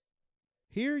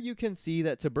 Here you can see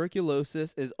that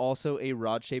tuberculosis is also a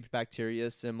rod-shaped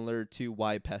bacteria similar to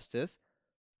Y. pestis.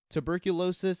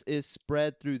 Tuberculosis is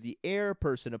spread through the air,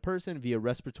 person to person, via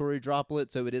respiratory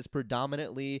droplets, so it is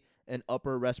predominantly an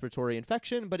upper respiratory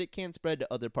infection, but it can spread to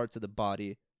other parts of the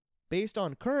body. Based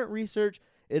on current research,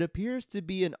 it appears to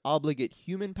be an obligate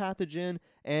human pathogen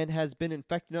and has been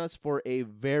infecting us for a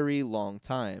very long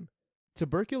time.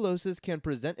 Tuberculosis can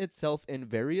present itself in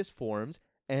various forms,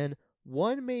 and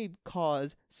one may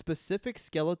cause specific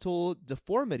skeletal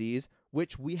deformities,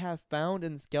 which we have found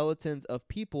in skeletons of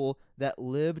people that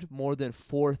lived more than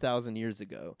 4,000 years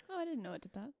ago. Oh, I didn't know it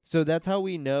did that. So that's how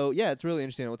we know. Yeah, it's really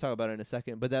interesting. We'll talk about it in a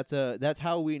second. But that's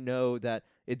how we know that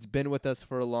it's been with us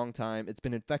for a long time. It's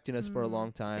been infecting us for a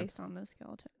long time. Based on the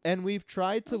skeleton. And we've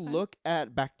tried to look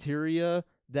at bacteria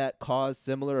that cause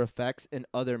similar effects in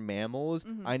other mammals.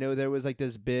 Mm-hmm. I know there was like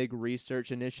this big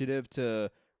research initiative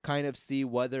to kind of see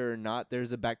whether or not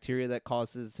there's a bacteria that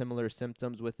causes similar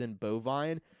symptoms within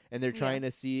bovine, and they're trying to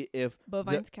see if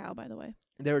bovine's cow, by the way.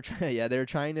 they were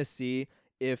trying to see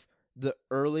if the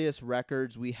earliest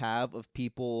records we have of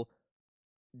people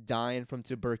dying from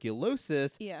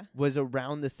tuberculosis was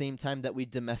around the same time that we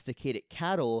domesticated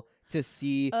cattle, to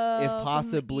see if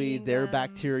possibly their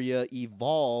bacteria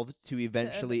evolved to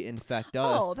eventually infect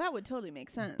us. Oh, that would totally make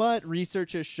sense. But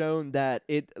research has shown that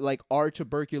our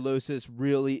tuberculosis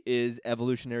really is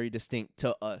evolutionary distinct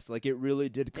to us. Like, it really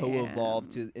did co-evolve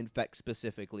to infect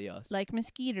specifically us. Like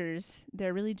mosquitoes,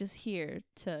 they're really just here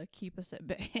to keep us at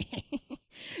bay.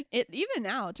 Even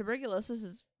now, tuberculosis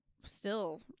is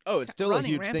still it's still a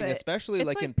huge rampant thing, especially it's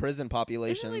like in prison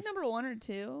populations. Isn't it like number 1 or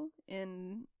 2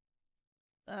 in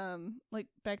like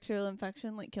bacterial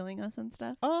infection, like killing us and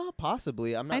stuff?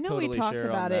 Possibly. I'm not I know totally we talked sure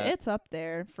about on it. that. It's up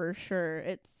there for sure.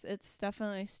 It's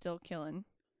definitely still killing.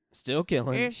 Still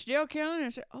killing. It's still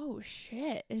killing. Oh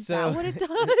shit! Is So- that what it does?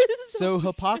 So Oh, shit.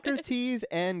 Hippocrates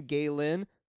and Galen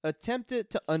attempted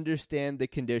to understand the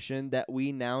condition that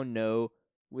we now know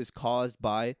was caused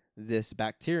by this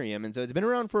bacterium. And so it's been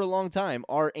around for a long time.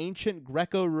 Our ancient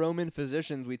Greco-Roman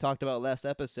physicians we talked about last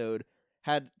episode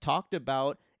had talked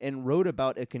about and wrote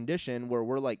about a condition where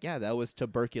we're like, yeah, that was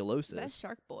tuberculosis. That's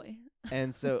Shark Boy.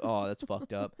 And so, that's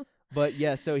fucked up. But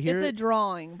yeah, so here It's a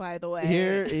drawing, by the way.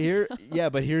 here So- yeah,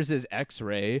 but here's his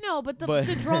x-ray. No, but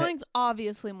the drawing's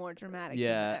obviously more dramatic.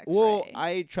 Yeah. Than the Well, X-ray.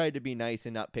 I tried to be nice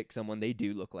and not pick someone. They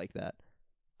do look like that.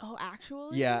 Oh,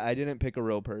 actually? Yeah, I didn't pick a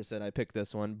real person. I picked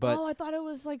this one. But oh, I thought it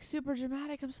was like super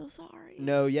dramatic. I'm so sorry.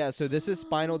 no, yeah, so this is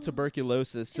spinal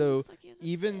tuberculosis. It So looks like he has a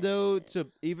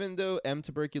even though M.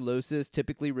 tuberculosis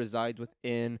typically resides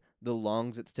within the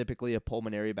lungs, it's typically a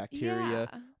pulmonary bacteria.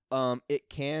 Yeah. It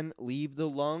can leave the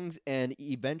lungs and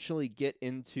eventually get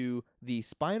into the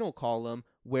spinal column,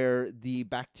 where the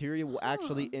bacteria will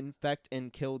actually infect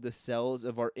and kill the cells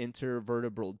of our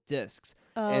intervertebral discs.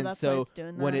 Oh, And that's so why it's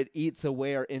doing that. when it eats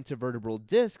away our intervertebral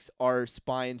discs, our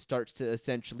spine starts to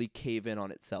essentially cave in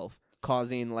on itself,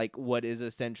 causing like what is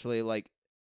essentially like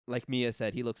Mia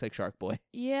said, he looks like Shark Boy.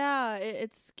 Yeah,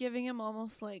 it's giving him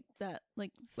almost like that,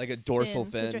 like Like a dorsal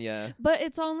fin, situa- yeah. But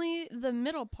it's only the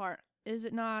middle part. Is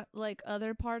it not like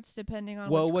other parts depending on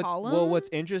which column? What's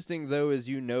interesting though is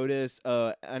you notice,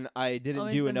 and I didn't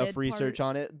Always do the enough mid research part.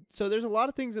 on it. So there's a lot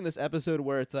of things in this episode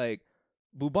where it's like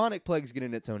bubonic plague's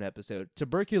getting its own episode,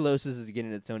 tuberculosis is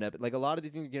getting its own episode. Like a lot of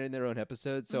these things are getting their own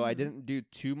episode. So I Mhm. didn't do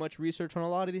too much research on a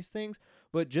lot of these things,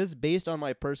 but just based on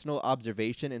my personal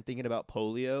observation and thinking about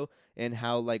polio and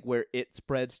how like where it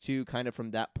spreads to kind of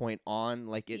from that point on,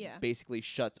 like it Yeah. basically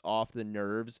shuts off the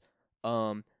nerves.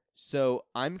 So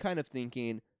I'm kind of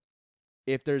thinking,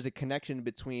 if there's a connection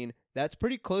between, that's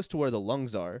pretty close to where the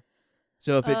lungs are.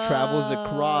 So if it travels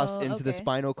across into the okay.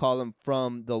 spinal column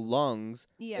from the lungs,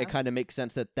 Yeah. it kind of makes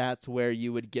sense that that's where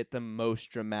you would get the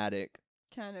most dramatic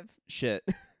kind of shit.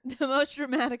 the most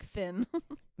dramatic fin.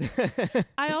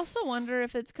 I also wonder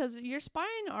if it's because your spine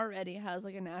already has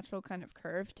like a natural kind of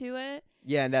curve to it.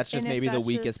 Yeah, and that's just maybe the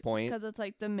weakest point. Because it's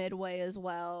like the midway as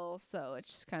well, so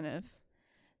it's just kind of,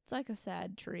 it's like a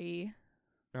sad tree.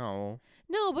 Oh.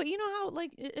 No, but you know how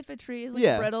like if a tree is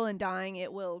like brittle and dying,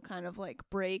 it will kind of like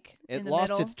break. It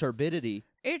lost its turbidity.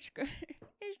 It's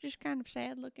just kind of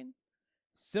sad looking.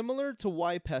 Similar to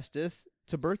Y. pestis,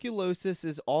 tuberculosis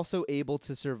is also able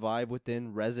to survive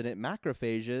within resident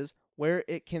macrophages, where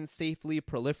it can safely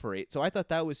proliferate. So I thought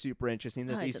that was super interesting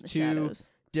that these two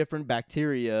different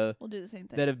bacteria will do the same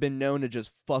thing that have been known to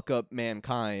just fuck up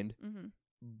mankind,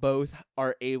 both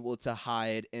are able to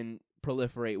hide and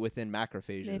proliferate within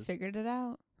macrophages. They figured it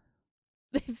out.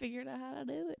 They figured out how to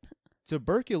do it.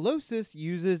 Tuberculosis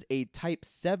uses a type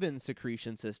 7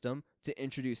 secretion system to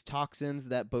introduce toxins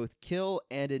that both kill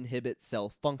and inhibit cell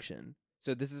function.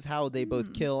 So this is how they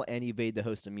both kill and evade the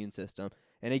host immune system.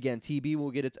 And again, TB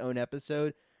will get its own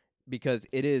episode because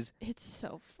it's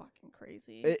so fucking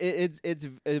crazy. It's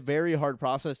a very hard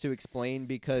process to explain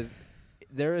because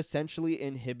they're essentially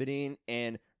inhibiting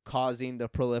and causing the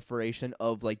proliferation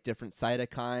of like different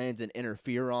cytokines and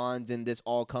interferons, and this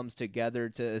all comes together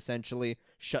to essentially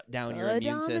shut down your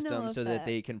immune system so that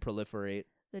they can proliferate.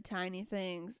 The tiny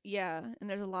things, yeah, and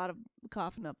there's a lot of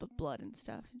coughing up of blood and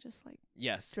stuff, and just like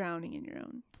drowning in your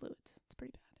own fluids. It's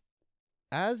pretty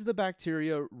bad. As the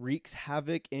bacteria wreaks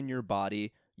havoc in your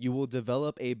body, you will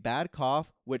develop a bad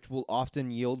cough, which will often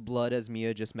yield blood, as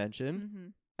Mia just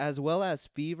mentioned, as well as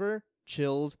fever,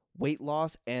 chills, weight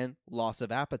loss, and loss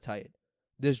of appetite.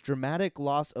 This dramatic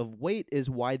loss of weight is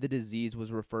why the disease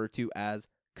was referred to as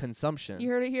consumption. You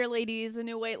heard it here, ladies. A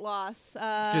new weight loss.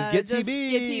 Just get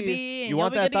TB. You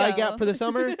want that thigh gap for the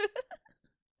summer?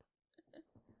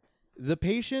 The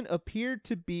patient appeared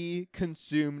to be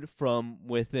consumed from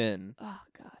within. Oh,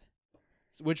 God.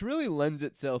 Which really lends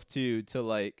itself to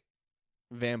like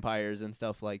vampires and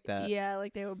stuff like that. Yeah,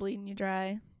 like they were bleeding you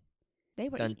dry. They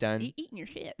were eating your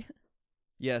shit.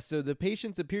 Yeah, so the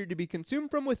patients appeared to be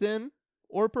consumed from within,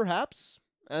 or perhaps,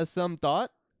 as some thought,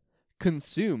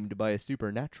 consumed by a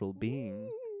supernatural being.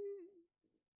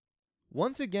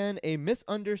 Once again, a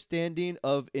misunderstanding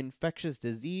of infectious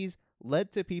disease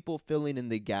led to people filling in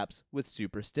the gaps with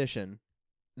superstition.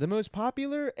 The most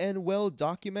popular and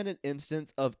well-documented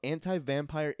instance of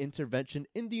anti-vampire intervention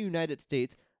in the United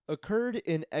States occurred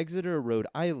in Exeter, Rhode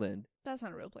Island. That's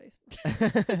not a real place.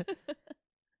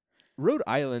 Rhode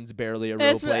Island's barely a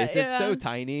real place. It's so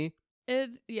tiny.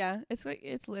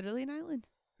 It's literally an island.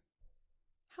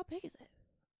 How big is it?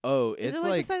 Oh, it's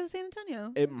like the size of San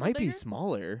Antonio. It might be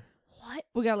smaller. What?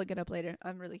 We gotta look it up later.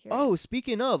 I'm really curious. Oh,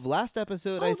 speaking of, last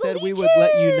episode I said we would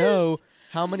let you know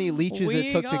how many leeches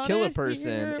it took to kill a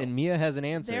person, and Mia has an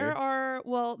answer.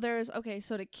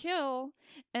 So to kill,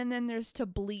 and then there's to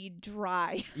bleed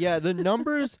dry. Yeah, the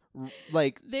numbers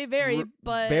they vary,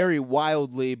 but vary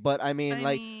wildly. But I mean,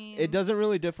 it doesn't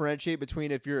really differentiate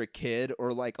between if you're a kid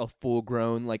or like a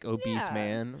full-grown obese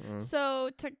man.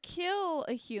 So to kill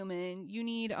a human, you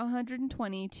need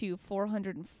 120 to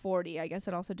 440. I guess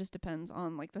it also just depends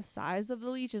on the size of the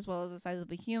leech as well as the size of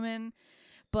the human,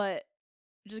 but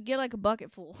just get a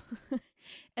bucket full.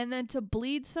 And then to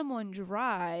bleed someone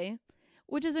dry,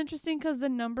 which is interesting because the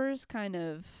numbers kind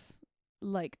of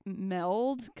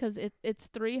meld, because it's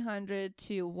 300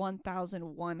 to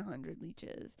 1,100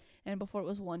 leeches, and before it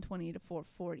was 120 to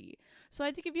 440. So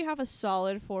I think if you have a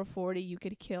solid 440, you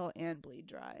could kill and bleed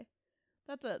dry.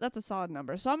 That's a solid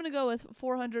number. So I'm gonna go with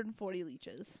 440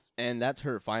 leeches. And that's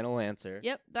her final answer.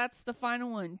 Yep, that's the final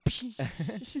one.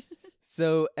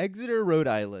 So Exeter, Rhode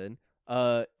Island.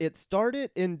 It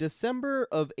started in December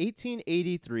of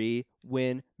 1883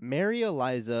 when Mary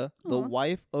Eliza, the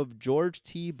wife of George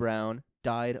T. Brown,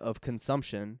 died of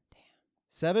consumption. Damn.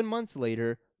 7 months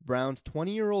later, Brown's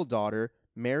 20-year-old daughter,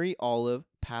 Mary Olive,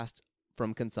 passed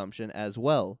from consumption as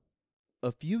well.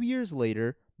 A few years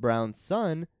later, Brown's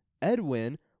son,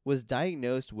 Edwin, was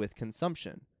diagnosed with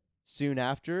consumption. Soon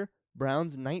after,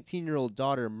 Brown's 19-year-old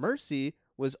daughter, Mercy,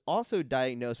 was also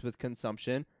diagnosed with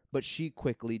consumption, but she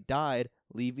quickly died,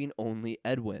 leaving only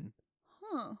Edwin.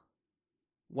 Huh.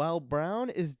 While Brown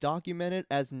is documented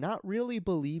as not really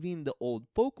believing the old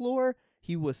folklore,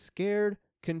 he was scared,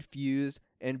 confused,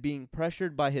 and being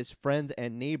pressured by his friends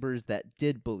and neighbors that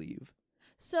did believe.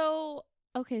 So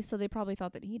they probably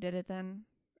thought that he did it then,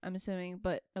 I'm assuming.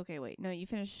 But, okay, wait. No, you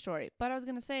finished the story. But I was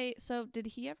going to say, so did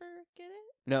he ever get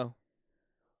it? No.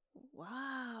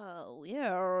 Wow,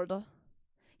 weird.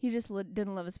 He just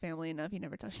didn't love his family enough. He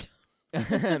never touched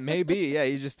them. Maybe, yeah.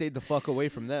 He just stayed the fuck away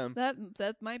from them.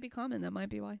 That might be common. That might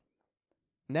be why.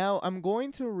 Now, I'm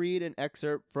going to read an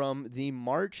excerpt from the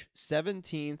March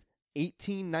 17th,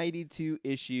 1892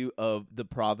 issue of the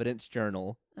Providence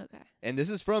Journal. Okay. And this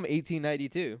is from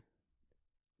 1892.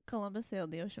 Columbus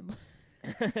sailed the ocean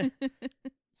blue.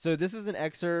 So this is an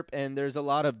excerpt, and there's a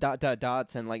lot of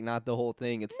dots and, like, not the whole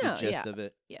thing. It's the gist of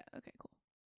it. Yeah, okay, cool.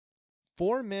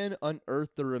 4 men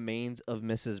unearthed the remains of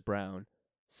Mrs. Brown.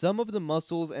 Some of the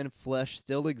muscles and flesh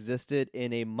still existed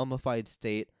in a mummified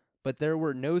state, but there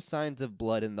were no signs of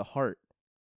blood in the heart.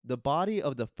 The body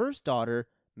of the first daughter,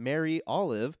 Mary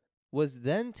Olive, was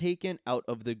then taken out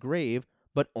of the grave,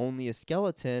 but only a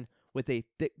skeleton with a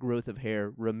thick growth of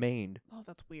hair remained. Oh,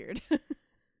 that's weird.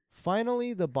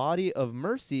 Finally, the body of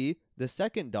Mercy, the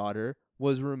second daughter,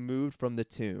 was removed from the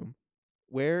tomb,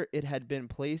 where it had been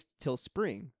placed till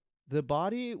spring. The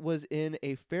body was in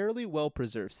a fairly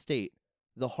well-preserved state.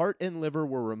 The heart and liver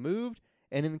were removed,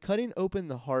 and in cutting open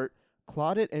the heart,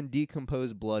 clotted and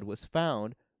decomposed blood was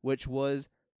found, which was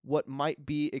what might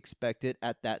be expected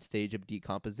at that stage of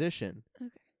decomposition. Okay.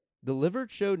 The liver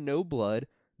showed no blood,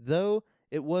 though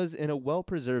it was in a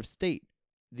well-preserved state.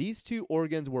 These 2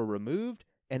 organs were removed,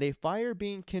 and a fire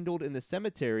being kindled in the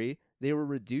cemetery, they were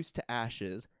reduced to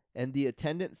ashes, and the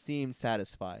attendants seemed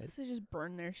satisfied. So they just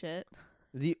burn their shit.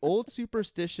 The old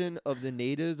superstition of the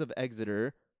natives of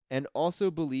Exeter, and also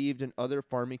believed in other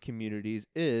farming communities,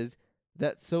 is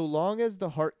that so long as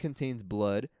the heart contains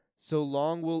blood, so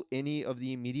long will any of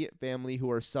the immediate family who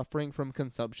are suffering from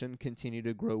consumption continue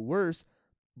to grow worse,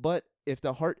 but if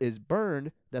the heart is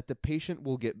burned, that the patient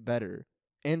will get better.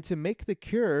 And to make the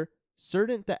cure,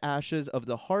 certain the ashes of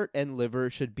the heart and liver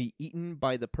should be eaten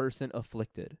by the person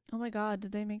afflicted. Oh my god,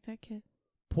 did they make that kid?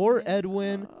 Poor Yeah.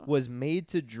 Edwin was made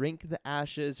to drink the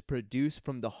ashes produced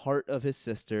from the heart of his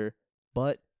sister,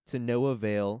 but to no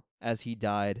avail, as he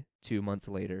died 2 months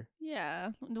later.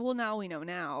 Yeah. Well, now we know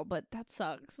now, but that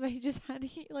sucks. They just had to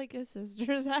eat like his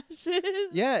sister's ashes.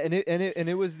 Yeah, and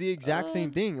it was the exact same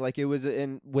Ugh. thing. Like, it was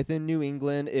within New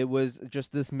England, it was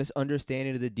just this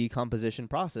misunderstanding of the decomposition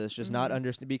process, just not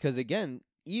understand. Because again,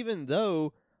 even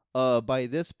though by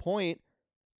this point,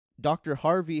 Dr.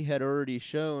 Harvey had already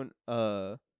shown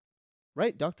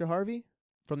right, Dr. Harvey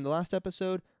from the last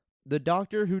episode, the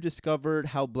doctor who discovered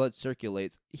how blood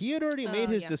circulates, he had already made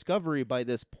his discovery by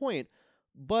this point,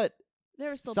 but there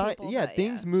were still people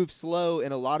things move slow,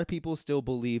 and a lot of people still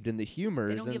believed in the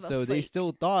humors, and so they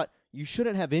still thought you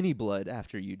shouldn't have any blood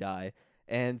after you die,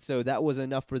 and so that was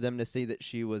enough for them to say that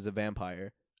she was a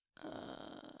vampire.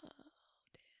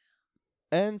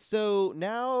 And so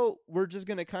now we're just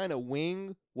going to kind of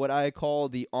wing what I call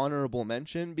the honorable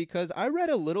mention, because I read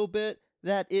a little bit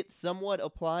that it somewhat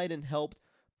applied and helped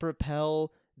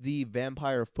propel the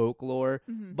vampire folklore,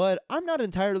 but I'm not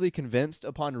entirely convinced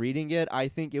upon reading it. I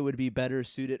think it would be better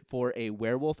suited for a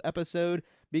werewolf episode,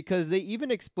 because they even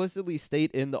explicitly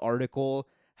state in the article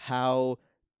how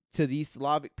to these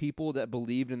Slavic people that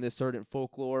believed in this certain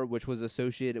folklore, which was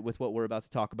associated with what we're about to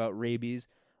talk about, rabies,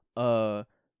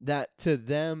 that to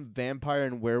them, vampire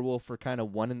and werewolf are kind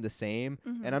of one and the same.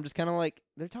 And I'm just kind of like,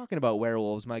 they're talking about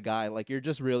werewolves, my guy. Like, you're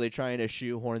just really trying to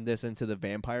shoehorn this into the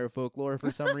vampire folklore for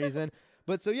some reason.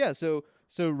 But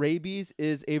so rabies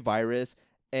is a virus,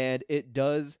 and it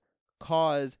does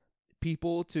cause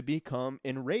people to become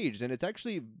enraged. And it's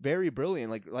actually very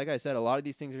brilliant. Like I said, a lot of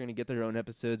these things are going to get their own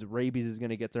episodes. Rabies is going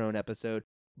to get their own episode.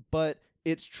 But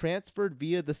it's transferred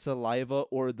via the saliva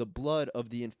or the blood of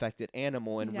the infected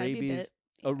animal. And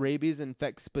rabies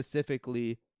infects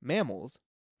specifically mammals.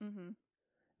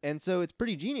 And so it's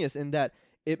pretty genius in that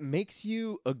it makes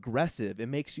you aggressive. It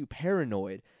makes you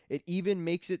paranoid. It even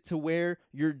makes it to where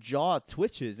your jaw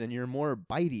twitches and you're more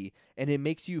bitey. And it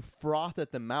makes you froth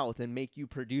at the mouth and make you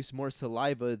produce more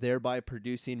saliva, thereby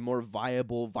producing more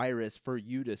viable virus for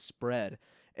you to spread.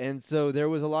 And so there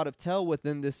was a lot of tell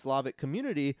within this Slavic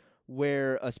community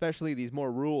where, especially these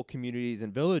more rural communities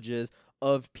and villages,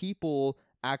 of people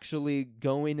actually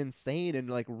going insane and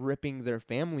like ripping their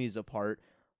families apart.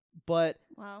 But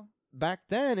back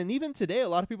then, and even today, a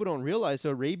lot of people don't realize,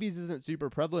 so rabies isn't super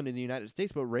prevalent in the United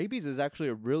States, but rabies is actually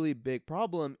a really big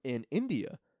problem in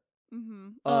India.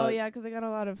 Because they got a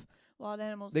lot of wild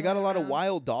animals. They got a lot of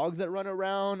wild dogs that run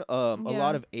around, a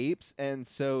lot of apes, and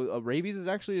so rabies is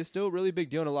actually a still really big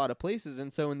deal in a lot of places.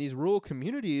 And so in these rural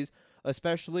communities,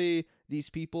 especially these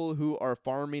people who are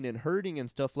farming and herding and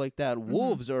stuff like that,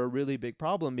 wolves are a really big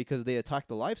problem because they attack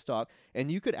the livestock,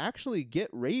 and you could actually get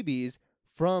rabies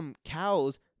from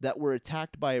cows that were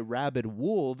attacked by rabid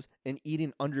wolves and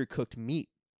eating undercooked meat.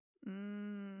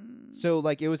 So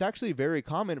like it was actually very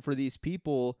common for these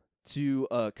people to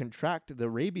contract the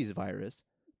rabies virus.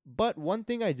 But one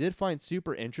thing I did find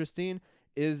super interesting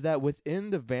is that within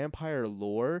the vampire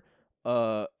lore,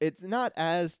 it's not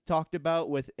as talked about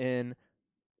within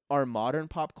our modern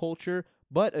pop culture,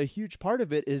 but a huge part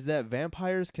of it is that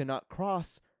vampires cannot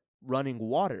cross running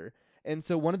water. And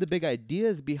so one of the big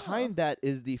ideas behind that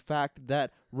is the fact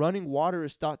that running water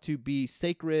is thought to be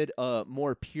sacred,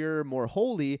 more pure, more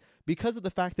holy, because of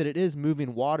the fact that it is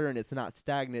moving water and it's not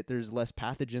stagnant. There's less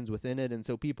pathogens within it. And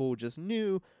so people just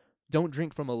knew, don't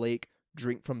drink from a lake,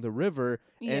 drink from the river.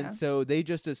 Yeah. And so they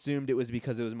just assumed it was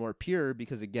because it was more pure,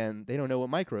 because again, they don't know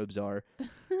what microbes are.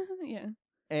 Yeah.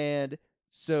 And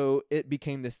so it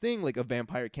became this thing, like a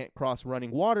vampire can't cross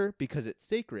running water because it's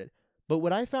sacred. But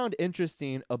what I found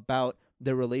interesting about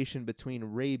the relation between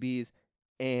rabies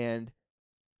and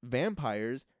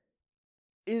vampires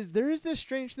is there is this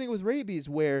strange thing with rabies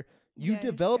where you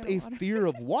develop a fear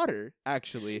of water,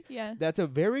 actually. Yeah. That's a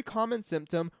very common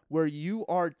symptom where you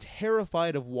are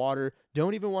terrified of water,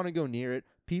 don't even want to go near it.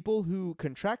 People who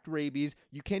contract rabies,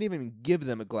 you can't even give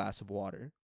them a glass of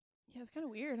water. Yeah, it's kind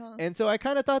of weird, huh? And so I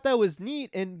kind of thought that was neat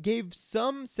and gave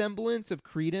some semblance of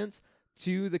credence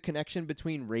to the connection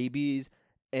between rabies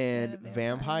and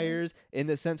vampires, in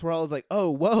the sense where I was like, oh,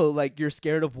 whoa, like you're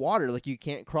scared of water, like you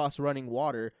can't cross running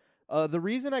water. The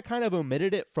reason I kind of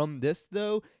omitted it from this,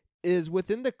 though, is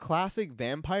within the classic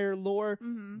vampire lore,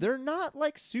 they're not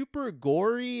like super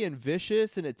gory and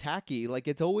vicious and attacky. Like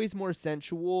it's always more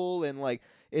sensual, and like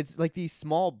it's like these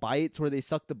small bites where they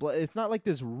suck the blood. It's not like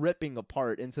this ripping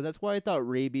apart. And so that's why I thought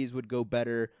rabies would go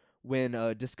better when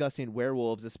discussing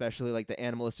werewolves, especially like the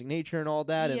animalistic nature and all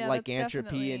that, and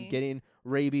lycanthropy and getting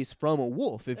rabies from a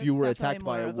wolf if you were attacked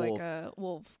by a wolf. Like a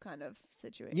wolf kind of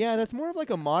situation. Yeah, that's more of like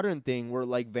a modern thing where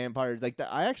like vampires, like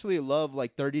I actually love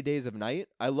like 30 Days of Night.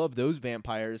 I love those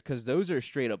vampires because those are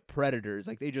straight up predators.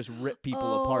 Like they just rip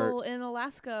people apart. Oh, in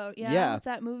Alaska. Yeah.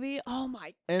 That movie. Oh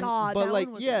my God. But that like,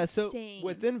 one was yeah, insane. so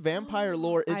within vampire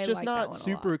lore, it's just like not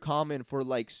super common for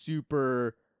like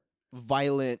super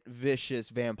violent, vicious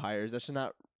vampires. That's just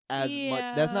not as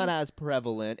much. That's not as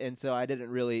prevalent, and so I didn't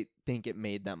really think it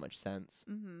made that much sense.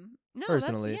 No,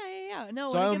 personally, yeah.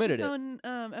 No, so when I it omitted gets its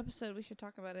own episode, we should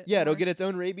talk about it. Yeah, more. it'll get its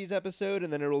own rabies episode,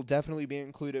 and then it'll definitely be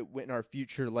included in our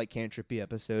future lycanthropy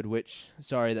episode. Which,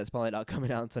 sorry, that's probably not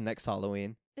coming out until next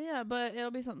Halloween. Yeah, but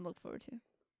it'll be something to look forward to.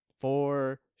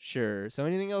 For sure. So,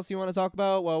 anything else you want to talk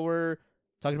about while we're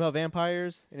talking about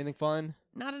vampires? Anything fun?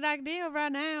 Not an idea right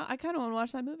now. I kind of want to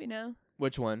watch that movie now.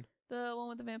 Which one? The one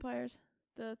with the vampires.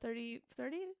 The 30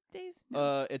 days?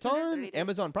 No, it's on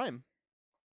Amazon Prime.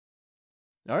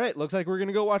 All right, looks like we're going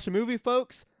to go watch a movie,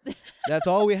 folks. That's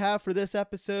all we have for this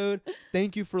episode.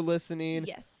 Thank you for listening.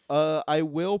 Yes. I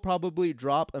will probably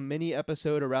drop a mini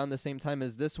episode around the same time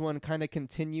as this one, kind of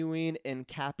continuing and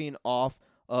capping off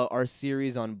our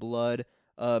series on blood.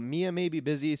 Mia may be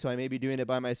busy, so I may be doing it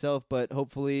by myself, but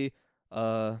hopefully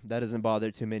that doesn't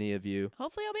bother too many of you.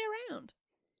 Hopefully I'll be around.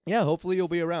 Yeah, hopefully you'll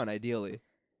be around, ideally.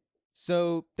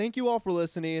 So thank you all for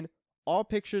listening. All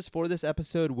pictures for this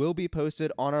episode will be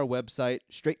posted on our website,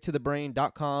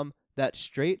 straighttothebrain.com. That's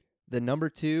straight, the number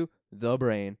 2, the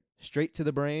brain,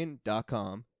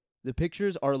 straighttothebrain.com. The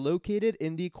pictures are located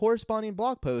in the corresponding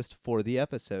blog post for the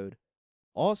episode.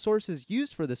 All sources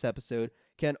used for this episode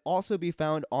can also be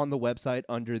found on the website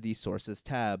under the Sources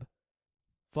tab.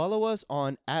 Follow us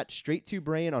on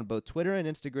 @straight2brain on both Twitter and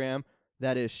Instagram.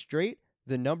 That is straight,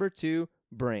 the number 2,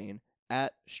 brain,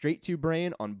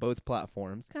 @straight2brain on both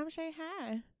platforms. Come say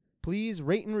hi. Please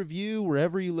rate and review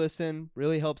wherever you listen.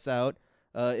 Really helps out.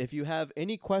 If you have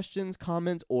any questions,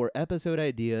 comments, or episode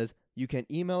ideas, you can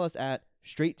email us at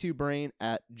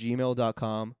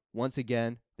straight2brain@gmail.com. Once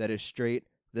again, that is straight,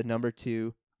 the number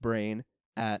 2, brain,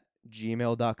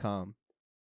 @gmail.com.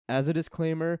 As a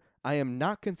disclaimer, I am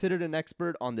not considered an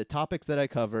expert on the topics that I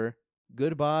cover.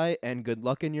 Goodbye and good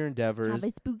luck in your endeavors. Have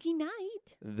a spooky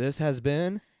night. This has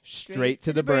been Straight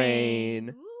to the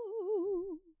Brain.